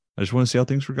I just want to see how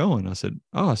things were going." I said,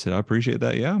 "I appreciate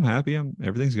that. Yeah, I'm happy.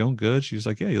 Everything's going good." She's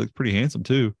like, "Yeah, you look pretty handsome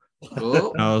too."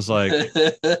 Oh. And I was like,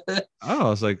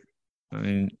 I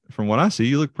mean, from what I see,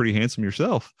 you look pretty handsome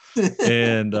yourself.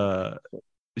 And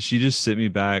she just sent me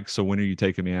back, "So when are you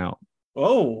taking me out?"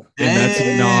 Oh, and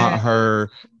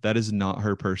that is not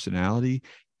her personality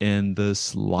in the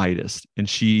slightest. And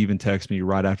she even texted me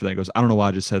right after that and goes, "I don't know why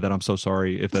I just said that. I'm so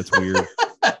sorry if that's weird."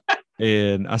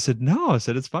 And I said, "No," I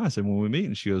said, "It's fine." I said, "When we meet?"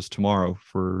 And she goes, "Tomorrow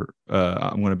for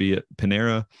I'm going to be at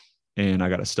Panera and I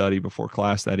got to study before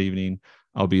class that evening.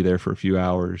 I'll be there for a few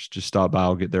hours. Just stop by.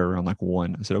 I'll get there around like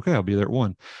 1." I said, "Okay, I'll be there at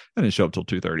 1." I didn't show up till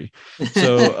 2:30.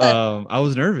 So I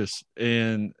was nervous.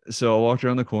 And so I walked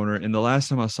around the corner. And the last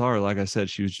time I saw her, like I said,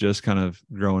 she was just kind of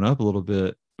growing up a little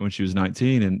bit when she was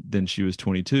 19, and then she was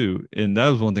 22. And that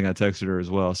was one thing I texted her as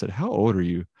well. I said, "How old are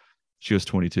you?" She was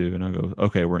 22. And I go,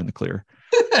 "Okay, we're in the clear."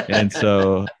 And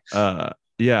so,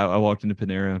 yeah, I walked into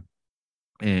Panera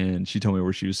and she told me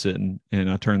where she was sitting, and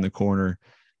I turned the corner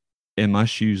and my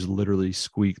shoes literally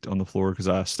squeaked on the floor because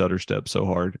I stutter stepped so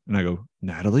hard. And I go,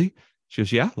 "Natalie?" She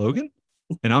goes, "Yeah, Logan."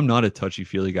 And I'm not a touchy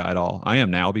feely guy at all. I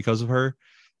am now because of her.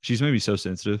 She's made me so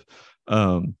sensitive.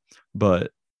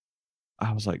 But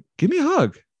I was like, "Give me a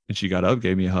hug." And she got up,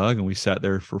 gave me a hug, and we sat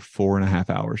there for 4.5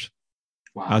 hours.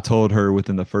 Wow. I told her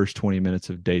within the first 20 minutes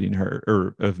of dating her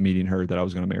or of meeting her that I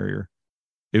was going to marry her.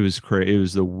 It was crazy. It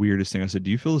was the weirdest thing. I said,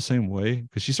 "Do you feel the same way?"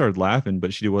 Because she started laughing,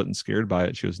 but she wasn't scared by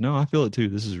it. She goes, "No, I feel it too.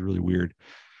 This is really weird."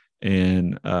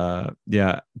 And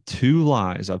yeah, 2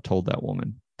 lies I've told that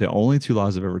woman. The only 2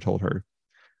 lies I've ever told her.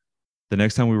 The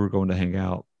next time we were going to hang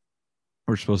out,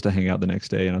 we we're supposed to hang out the next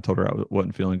day, and I told her I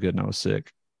wasn't feeling good and I was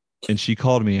sick. And she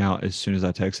called me out as soon as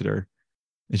I texted her,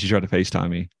 and she tried to FaceTime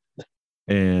me.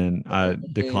 And I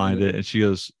declined it. And she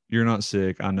goes, "You're not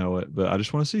sick. I know it, but I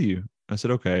just want to see you." I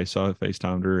said, "Okay." So I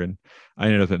FaceTimed her, and I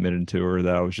ended up admitting to her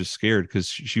that I was just scared because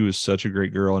she was such a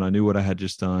great girl. And I knew what I had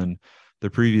just done the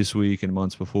previous week and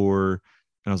months before.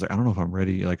 And I was like, "I don't know if I'm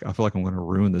ready. Like, I feel like I'm going to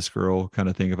ruin this girl kind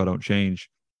of thing if I don't change."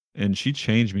 And she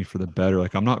changed me for the better.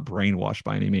 Like, I'm not brainwashed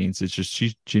by any means. It's just,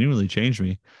 she genuinely changed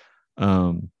me.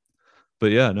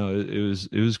 But yeah, no,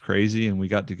 it was crazy. And we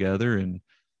got together, and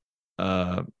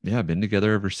yeah, I've been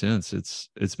together ever since.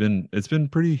 It's been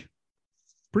pretty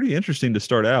interesting to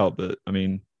start out, but I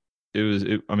mean, I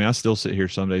mean, I still sit here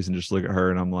some days and just look at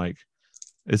her and I'm like,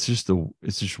 it's just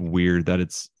weird that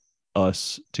it's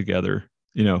us together,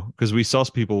 because we saw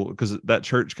people, because that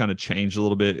church kind of changed a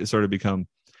little bit. It started to become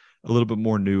a little bit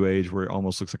more new age, where it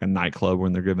almost looks like a nightclub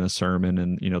when they're giving a sermon,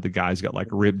 and the guy's got like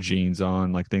ripped jeans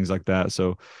on, like things like that.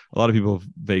 So a lot of people have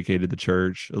vacated the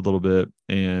church a little bit.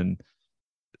 And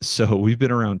so we've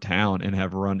been around town and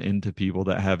have run into people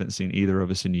that haven't seen either of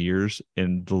us in years.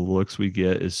 And the looks we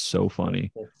get is so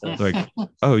funny. Like,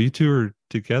 "Oh, you two are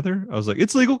together?" I was like,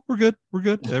 "It's legal. We're good. We're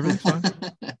good. Everything's fine."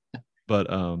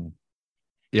 But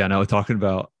yeah, now talking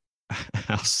about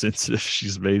how sensitive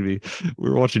she's made me. We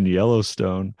were watching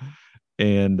Yellowstone,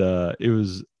 and it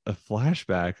was a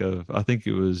flashback of, I think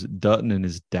it was Dutton and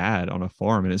his dad on a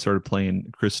farm, and it started playing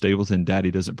Chris Stapleton,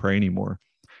 "Daddy Doesn't Pray Anymore."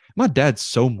 My dad's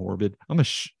so morbid. I'm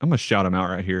gonna shout him out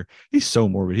right here. He's so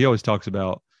morbid. He always talks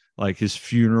about like his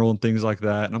funeral and things like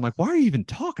that. And I'm like, "Why are you even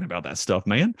talking about that stuff,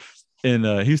 man?" And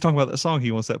he was talking about that song he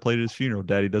wants that played at his funeral,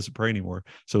 "Daddy Doesn't Pray Anymore."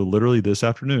 So literally this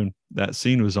afternoon, that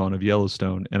scene was on of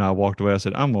Yellowstone, and I walked away. I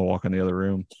said, "I'm gonna walk in the other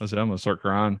room." I said, "I'm gonna start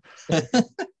crying."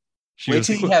 Wait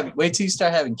till you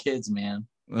start having kids, man.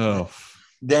 Oh,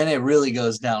 then it really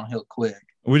goes downhill quick.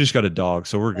 We just got a dog,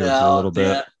 so we're good for a little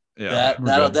bit. Yeah,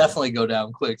 that'll definitely go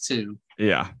down quick too.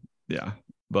 Yeah.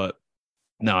 But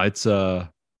no, it's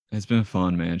been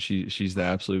fun, man. She's the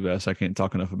absolute best. I can't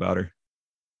talk enough about her.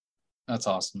 That's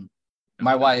awesome.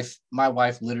 My wife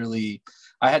literally,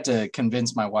 I had to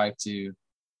convince my wife to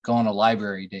go on a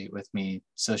library date with me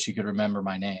so she could remember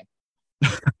my name.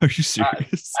 Are you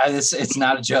serious? It's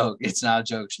not a joke. It's not a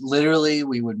joke. Literally,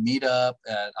 we would meet up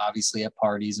obviously at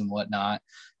parties and whatnot,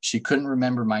 She couldn't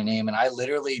remember my name. And I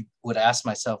literally would ask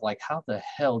myself, like, how the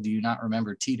hell do you not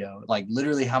remember Tito? Like,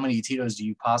 literally, how many Titos do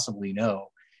you possibly know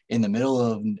in the middle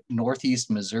of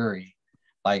Northeast Missouri?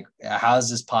 Like, how is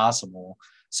this possible?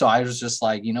 So I was just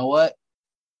like, you know what?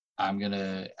 I'm going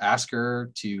to ask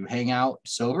her to hang out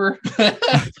sober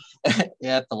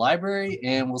at the library,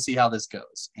 and we'll see how this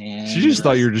goes. And she just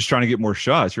thought you were just trying to get more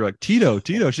shots. You're like, Tito.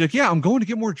 She's like, yeah, I'm going to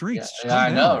get more drinks. Yeah,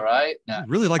 I know, right? I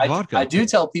really like vodka. I do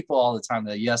tell people all the time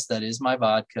that, yes, that is my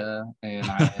vodka. And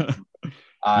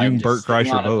I'm Bert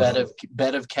Kreischer on a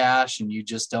bed of cash, and you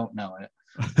just don't know it.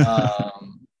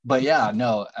 But yeah,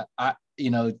 no, I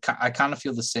kind of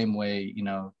feel the same way,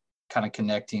 kind of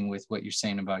connecting with what you're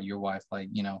saying about your wife. Like,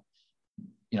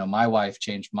 my wife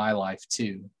changed my life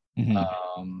too.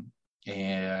 Mm-hmm.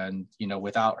 And,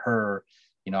 without her,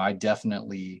 I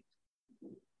definitely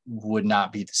would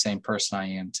not be the same person I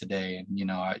am today.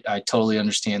 And, I totally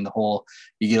understand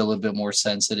you get a little bit more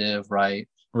sensitive, right?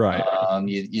 Right.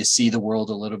 You see the world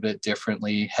a little bit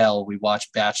differently. Hell, we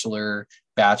watch Bachelor,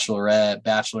 Bachelorette,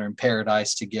 Bachelor in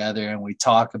Paradise together, and we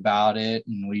talk about it,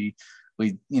 and we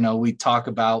talk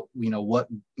about, what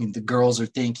the girls are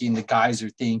thinking, the guys are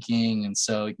thinking. And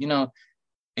so,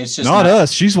 it's just not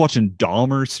us. She's watching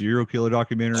Dahmer serial killer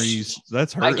documentaries.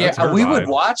 That's her. We would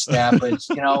watch that, but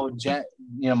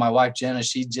my wife Jenna,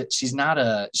 she's not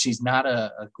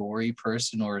a gory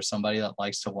person or somebody that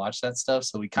likes to watch that stuff.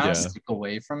 So we kind of stick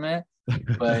away from it.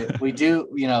 But we do,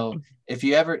 if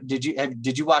you ever did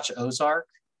you watch Ozark?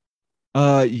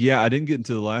 Yeah, I didn't get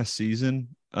into the last season.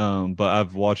 But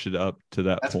I've watched it up to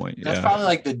that point. That's probably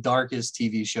like the darkest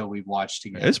TV show we've watched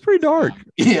together. It's pretty dark.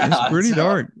 It's pretty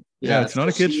dark. Yeah, it's not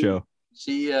a kid's show.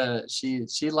 She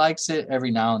likes it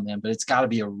every now and then, but it's got to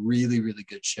be a really, really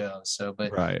good show. So,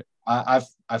 but right.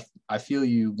 I feel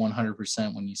you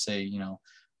 100% when you say,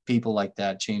 people like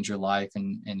that change your life,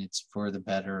 and it's for the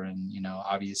better. And,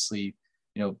 obviously,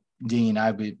 Dean and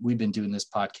I, we've been doing this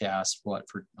podcast,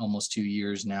 for almost 2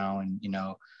 years now. And,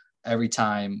 every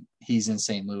time he's in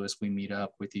St. Louis, we meet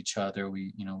up with each other.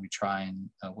 We try and,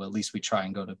 at least we try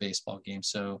and go to baseball games.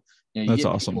 So, you that's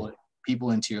get awesome.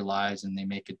 People into your lives, and they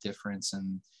make a difference.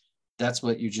 And that's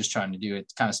what you're just trying to do.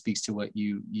 It kind of speaks to what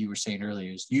you were saying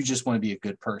earlier, is you just want to be a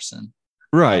good person.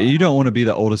 Right. You don't want to be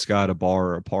the oldest guy at a bar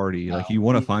or a party. Like, you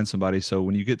want to find somebody. So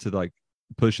when you get to like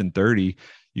pushing 30,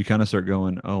 you kind of start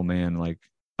going, oh man, like,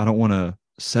 I don't want to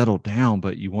settle down,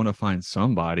 but you want to find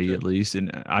somebody at least.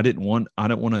 And I didn't want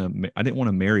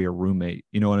to marry a roommate.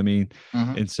 You know what I mean?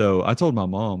 Mm-hmm. And so I told my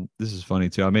mom, this is funny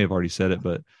too, I may have already said it,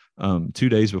 but 2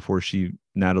 days before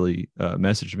Natalie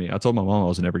messaged me, I told my mom I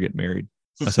was never getting married.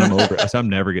 I said, I'm over it. I said, I'm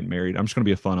never getting married. I'm just going to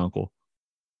be a fun uncle.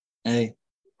 Hey,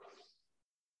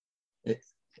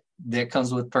 that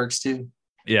comes with perks too.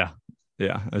 Yeah,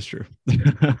 that's true.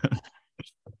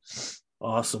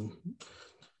 Awesome.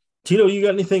 Tito, you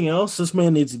got anything else? This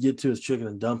man needs to get to his chicken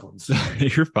and dumplings.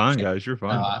 You're fine, guys. You're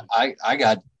fine. I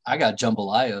got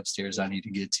jambalaya upstairs I need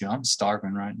to get to. I'm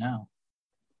starving right now.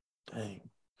 Dang.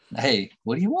 Hey,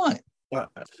 what do you want?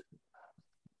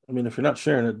 I mean, if you're not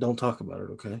sharing it, don't talk about it,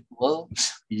 okay? Well,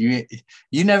 you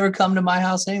never come to my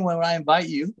house anyway when I invite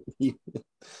you.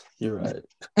 You're right.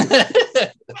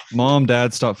 Mom,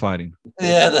 Dad, stop fighting.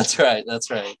 Yeah, that's right.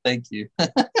 Thank you.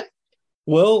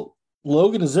 Well,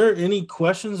 Logan, is there any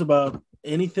questions about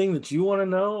anything that you want to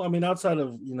know? I mean, outside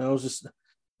of, just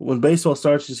when baseball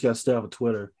starts, you just got to stay off of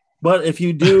Twitter. But if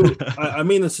you do, I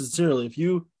mean this sincerely, if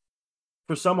you,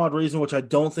 for some odd reason, which I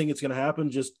don't think it's going to happen,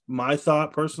 just my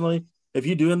thought personally, if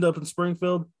you do end up in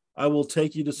Springfield, I will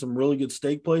take you to some really good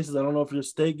steak places. I don't know if you're a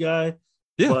steak guy,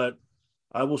 but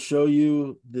I will show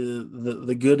you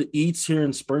the good eats here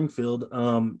in Springfield.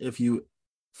 If you,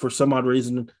 for some odd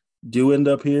reason, do end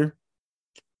up here.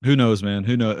 Who knows, man?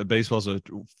 Who knows? Baseball's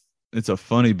it's a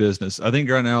funny business. I think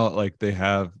right now, like, they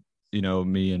have,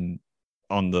 me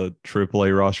on the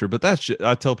AAA roster, but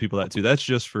I tell people that too. That's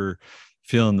just for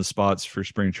filling the spots for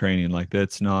spring training. Like,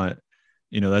 that's not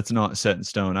set in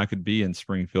stone. I could be in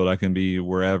Springfield. I can be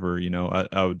wherever,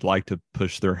 I would like to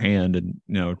push their hand and,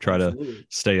 try Absolutely. to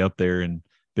stay up there in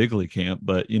big league camp.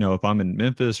 But, if I'm in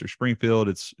Memphis or Springfield,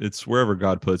 it's wherever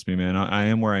God puts me, man. I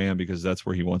am where I am because that's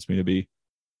where he wants me to be.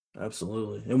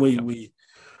 Absolutely. And we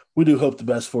do hope the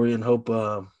best for you, and hope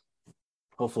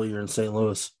hopefully you're in St.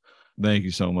 Louis. Thank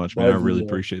you so much, man. I really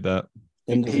appreciate that.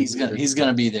 And he's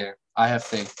gonna be there. I have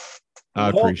faith. I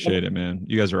appreciate it, man.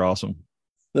 You guys are awesome.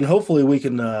 Then hopefully we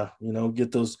can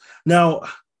get those. Now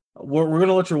we're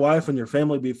gonna let your wife and your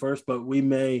family be first, but we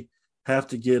may have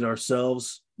to get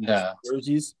ourselves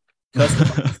jerseys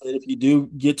customized if you do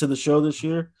get to the show this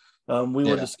year. We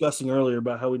were discussing earlier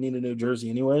about how we need a new jersey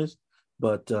anyways.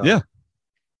 But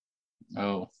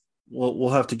Oh, we'll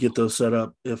have to get those set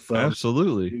up if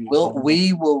absolutely.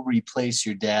 We will replace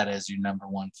your dad as your number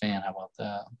one fan. How about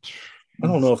that? I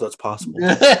don't know if that's possible.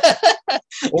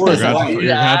 Or you're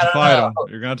gonna have to fight him.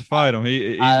 You're gonna have to fight him.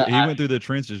 He went through the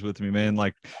trenches with me, man.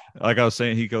 Like I was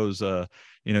saying, he goes,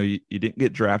 you didn't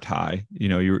get drafted high.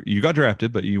 You got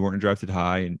drafted, but you weren't drafted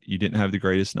high, and you didn't have the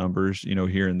greatest numbers,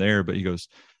 here and there. But he goes,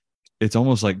 it's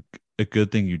almost like a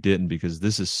good thing you didn't, because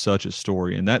this is such a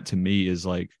story. And that to me is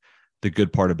like the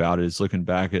good part about it, is looking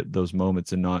back at those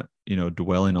moments and not,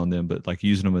 dwelling on them, but like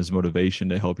using them as motivation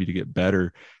to help you to get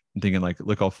better. And thinking like,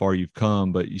 look how far you've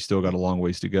come, but you still got a long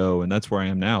ways to go. And that's where I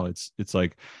am now. It's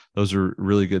like, those are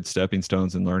really good stepping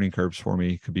stones and learning curves for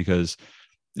me, because,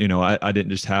 I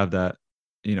didn't just have that,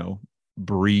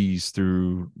 breeze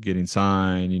through getting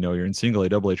signed, you're in single A,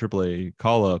 double A, triple A,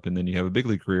 call up, and then you have a big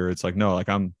league career. It's like, no, like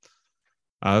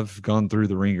I've gone through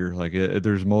the ringer. Like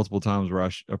there's multiple times where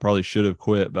I probably should have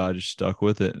quit, but I just stuck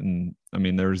with it. And I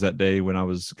mean, there was that day when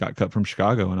I got cut from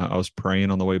Chicago, and I was praying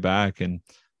on the way back, and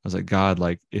I was like, God,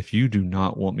 like, if you do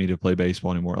not want me to play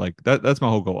baseball anymore, like that's my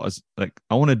whole goal.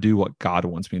 I want to do what God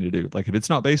wants me to do. Like, if it's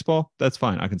not baseball, that's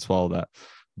fine. I can swallow that,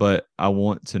 but I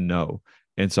want to know.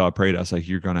 And so I prayed. I was like,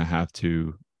 you're going to have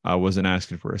to. I wasn't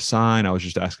asking for a sign. I was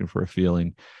just asking for a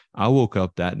feeling. I woke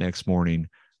up that next morning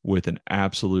with an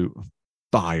absolute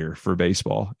fire for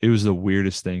baseball. It was the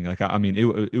weirdest thing. Like, I mean,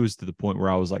 it was to the point where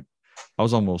I was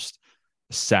almost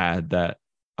sad that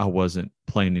I wasn't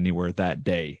playing anywhere that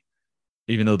day,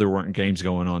 even though there weren't games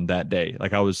going on that day.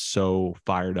 Like, I was so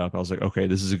fired up. I was like, okay,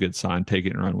 this is a good sign. Take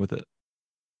it and run with it.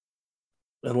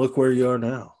 And look where you are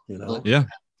now, Yeah.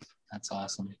 That's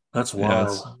awesome. That's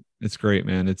wild. Yeah, it's great,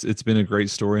 man. It's been a great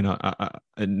story, and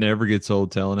it never gets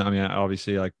old telling it. I mean,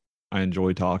 obviously, like, I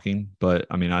enjoy talking, but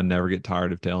I mean, I never get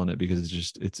tired of telling it, because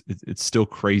it's still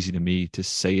crazy to me to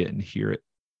say it and hear it.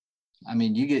 I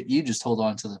mean, you just hold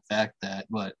on to the fact that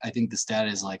I think the stat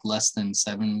is like less than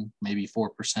 7, maybe 4%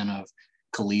 of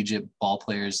collegiate ball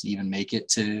players even make it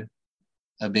to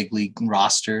a big league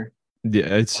roster. Yeah,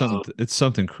 it's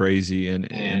something crazy,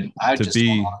 and I to just be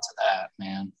hold on to that,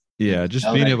 man. Yeah,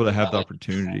 just being able to have the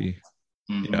opportunity.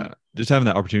 Mm-hmm. Yeah, just having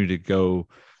that opportunity to go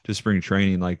to spring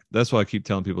training. Like, that's why I keep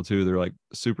telling people too. They're like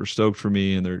super stoked for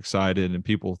me, and they're excited. And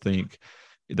people think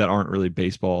that aren't really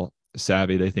baseball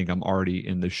savvy. They think I'm already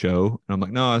in the show, and I'm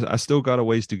like, no, I still got a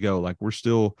ways to go. Like, we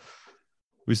still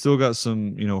got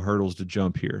some hurdles to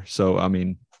jump here. So I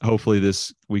mean, hopefully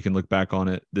we can look back on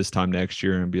it this time next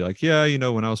year and be like, yeah,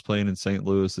 when I was playing in St.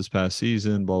 Louis this past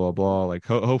season, blah blah blah. Like,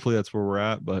 hopefully that's where we're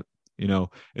at. But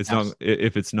it's not.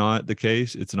 If it's not the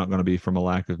case, it's not going to be from a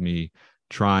lack of me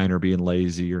trying or being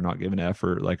lazy or not giving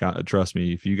effort. Like, trust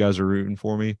me, if you guys are rooting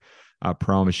for me, I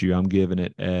promise you, I'm giving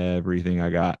it everything I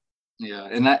got. Yeah,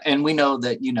 and we know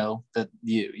that that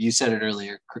you said it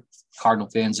earlier.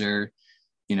 Cardinal fans are,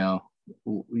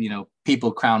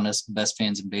 people crown us the best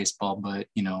fans in baseball, but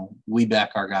we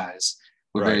back our guys.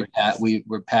 We're right.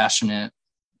 we're passionate.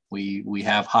 We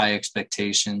have high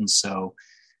expectations. So,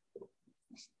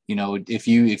 if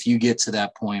you get to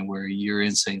that point where you're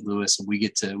in St. Louis and we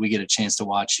get a chance to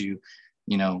watch you,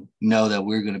 know that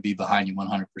we're going to be behind you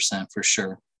 100% for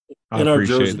sure. I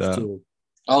appreciate that. Too.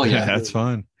 Oh yeah, that's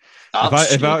fun.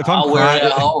 If I'm wear it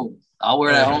at home. I'll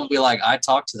wear it at home and be like, I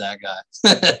talked to that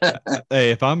guy.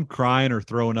 Hey, if I'm crying or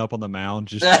throwing up on the mound,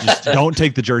 just don't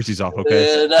take the jerseys off,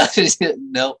 okay?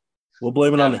 Nope. We'll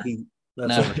blame it on the heat.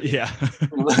 Yeah.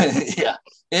 Yeah.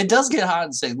 It does get hot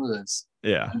in St. Louis.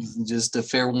 Yeah. Just a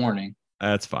fair warning.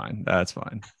 That's fine.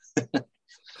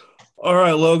 All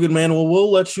right, Logan, man. Well,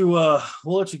 we'll let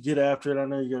you get after it. I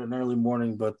know you got an early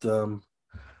morning, but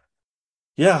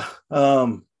yeah.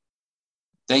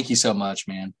 Thank you so much,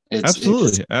 man.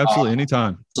 Absolutely.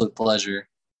 Anytime. Absolute pleasure.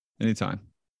 Anytime.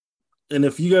 And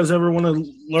if you guys ever want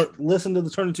to listen to the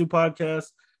Turn Into podcast,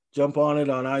 jump on it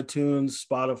on iTunes,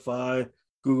 Spotify,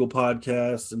 Google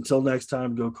Podcasts. Until next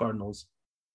time, go Cardinals.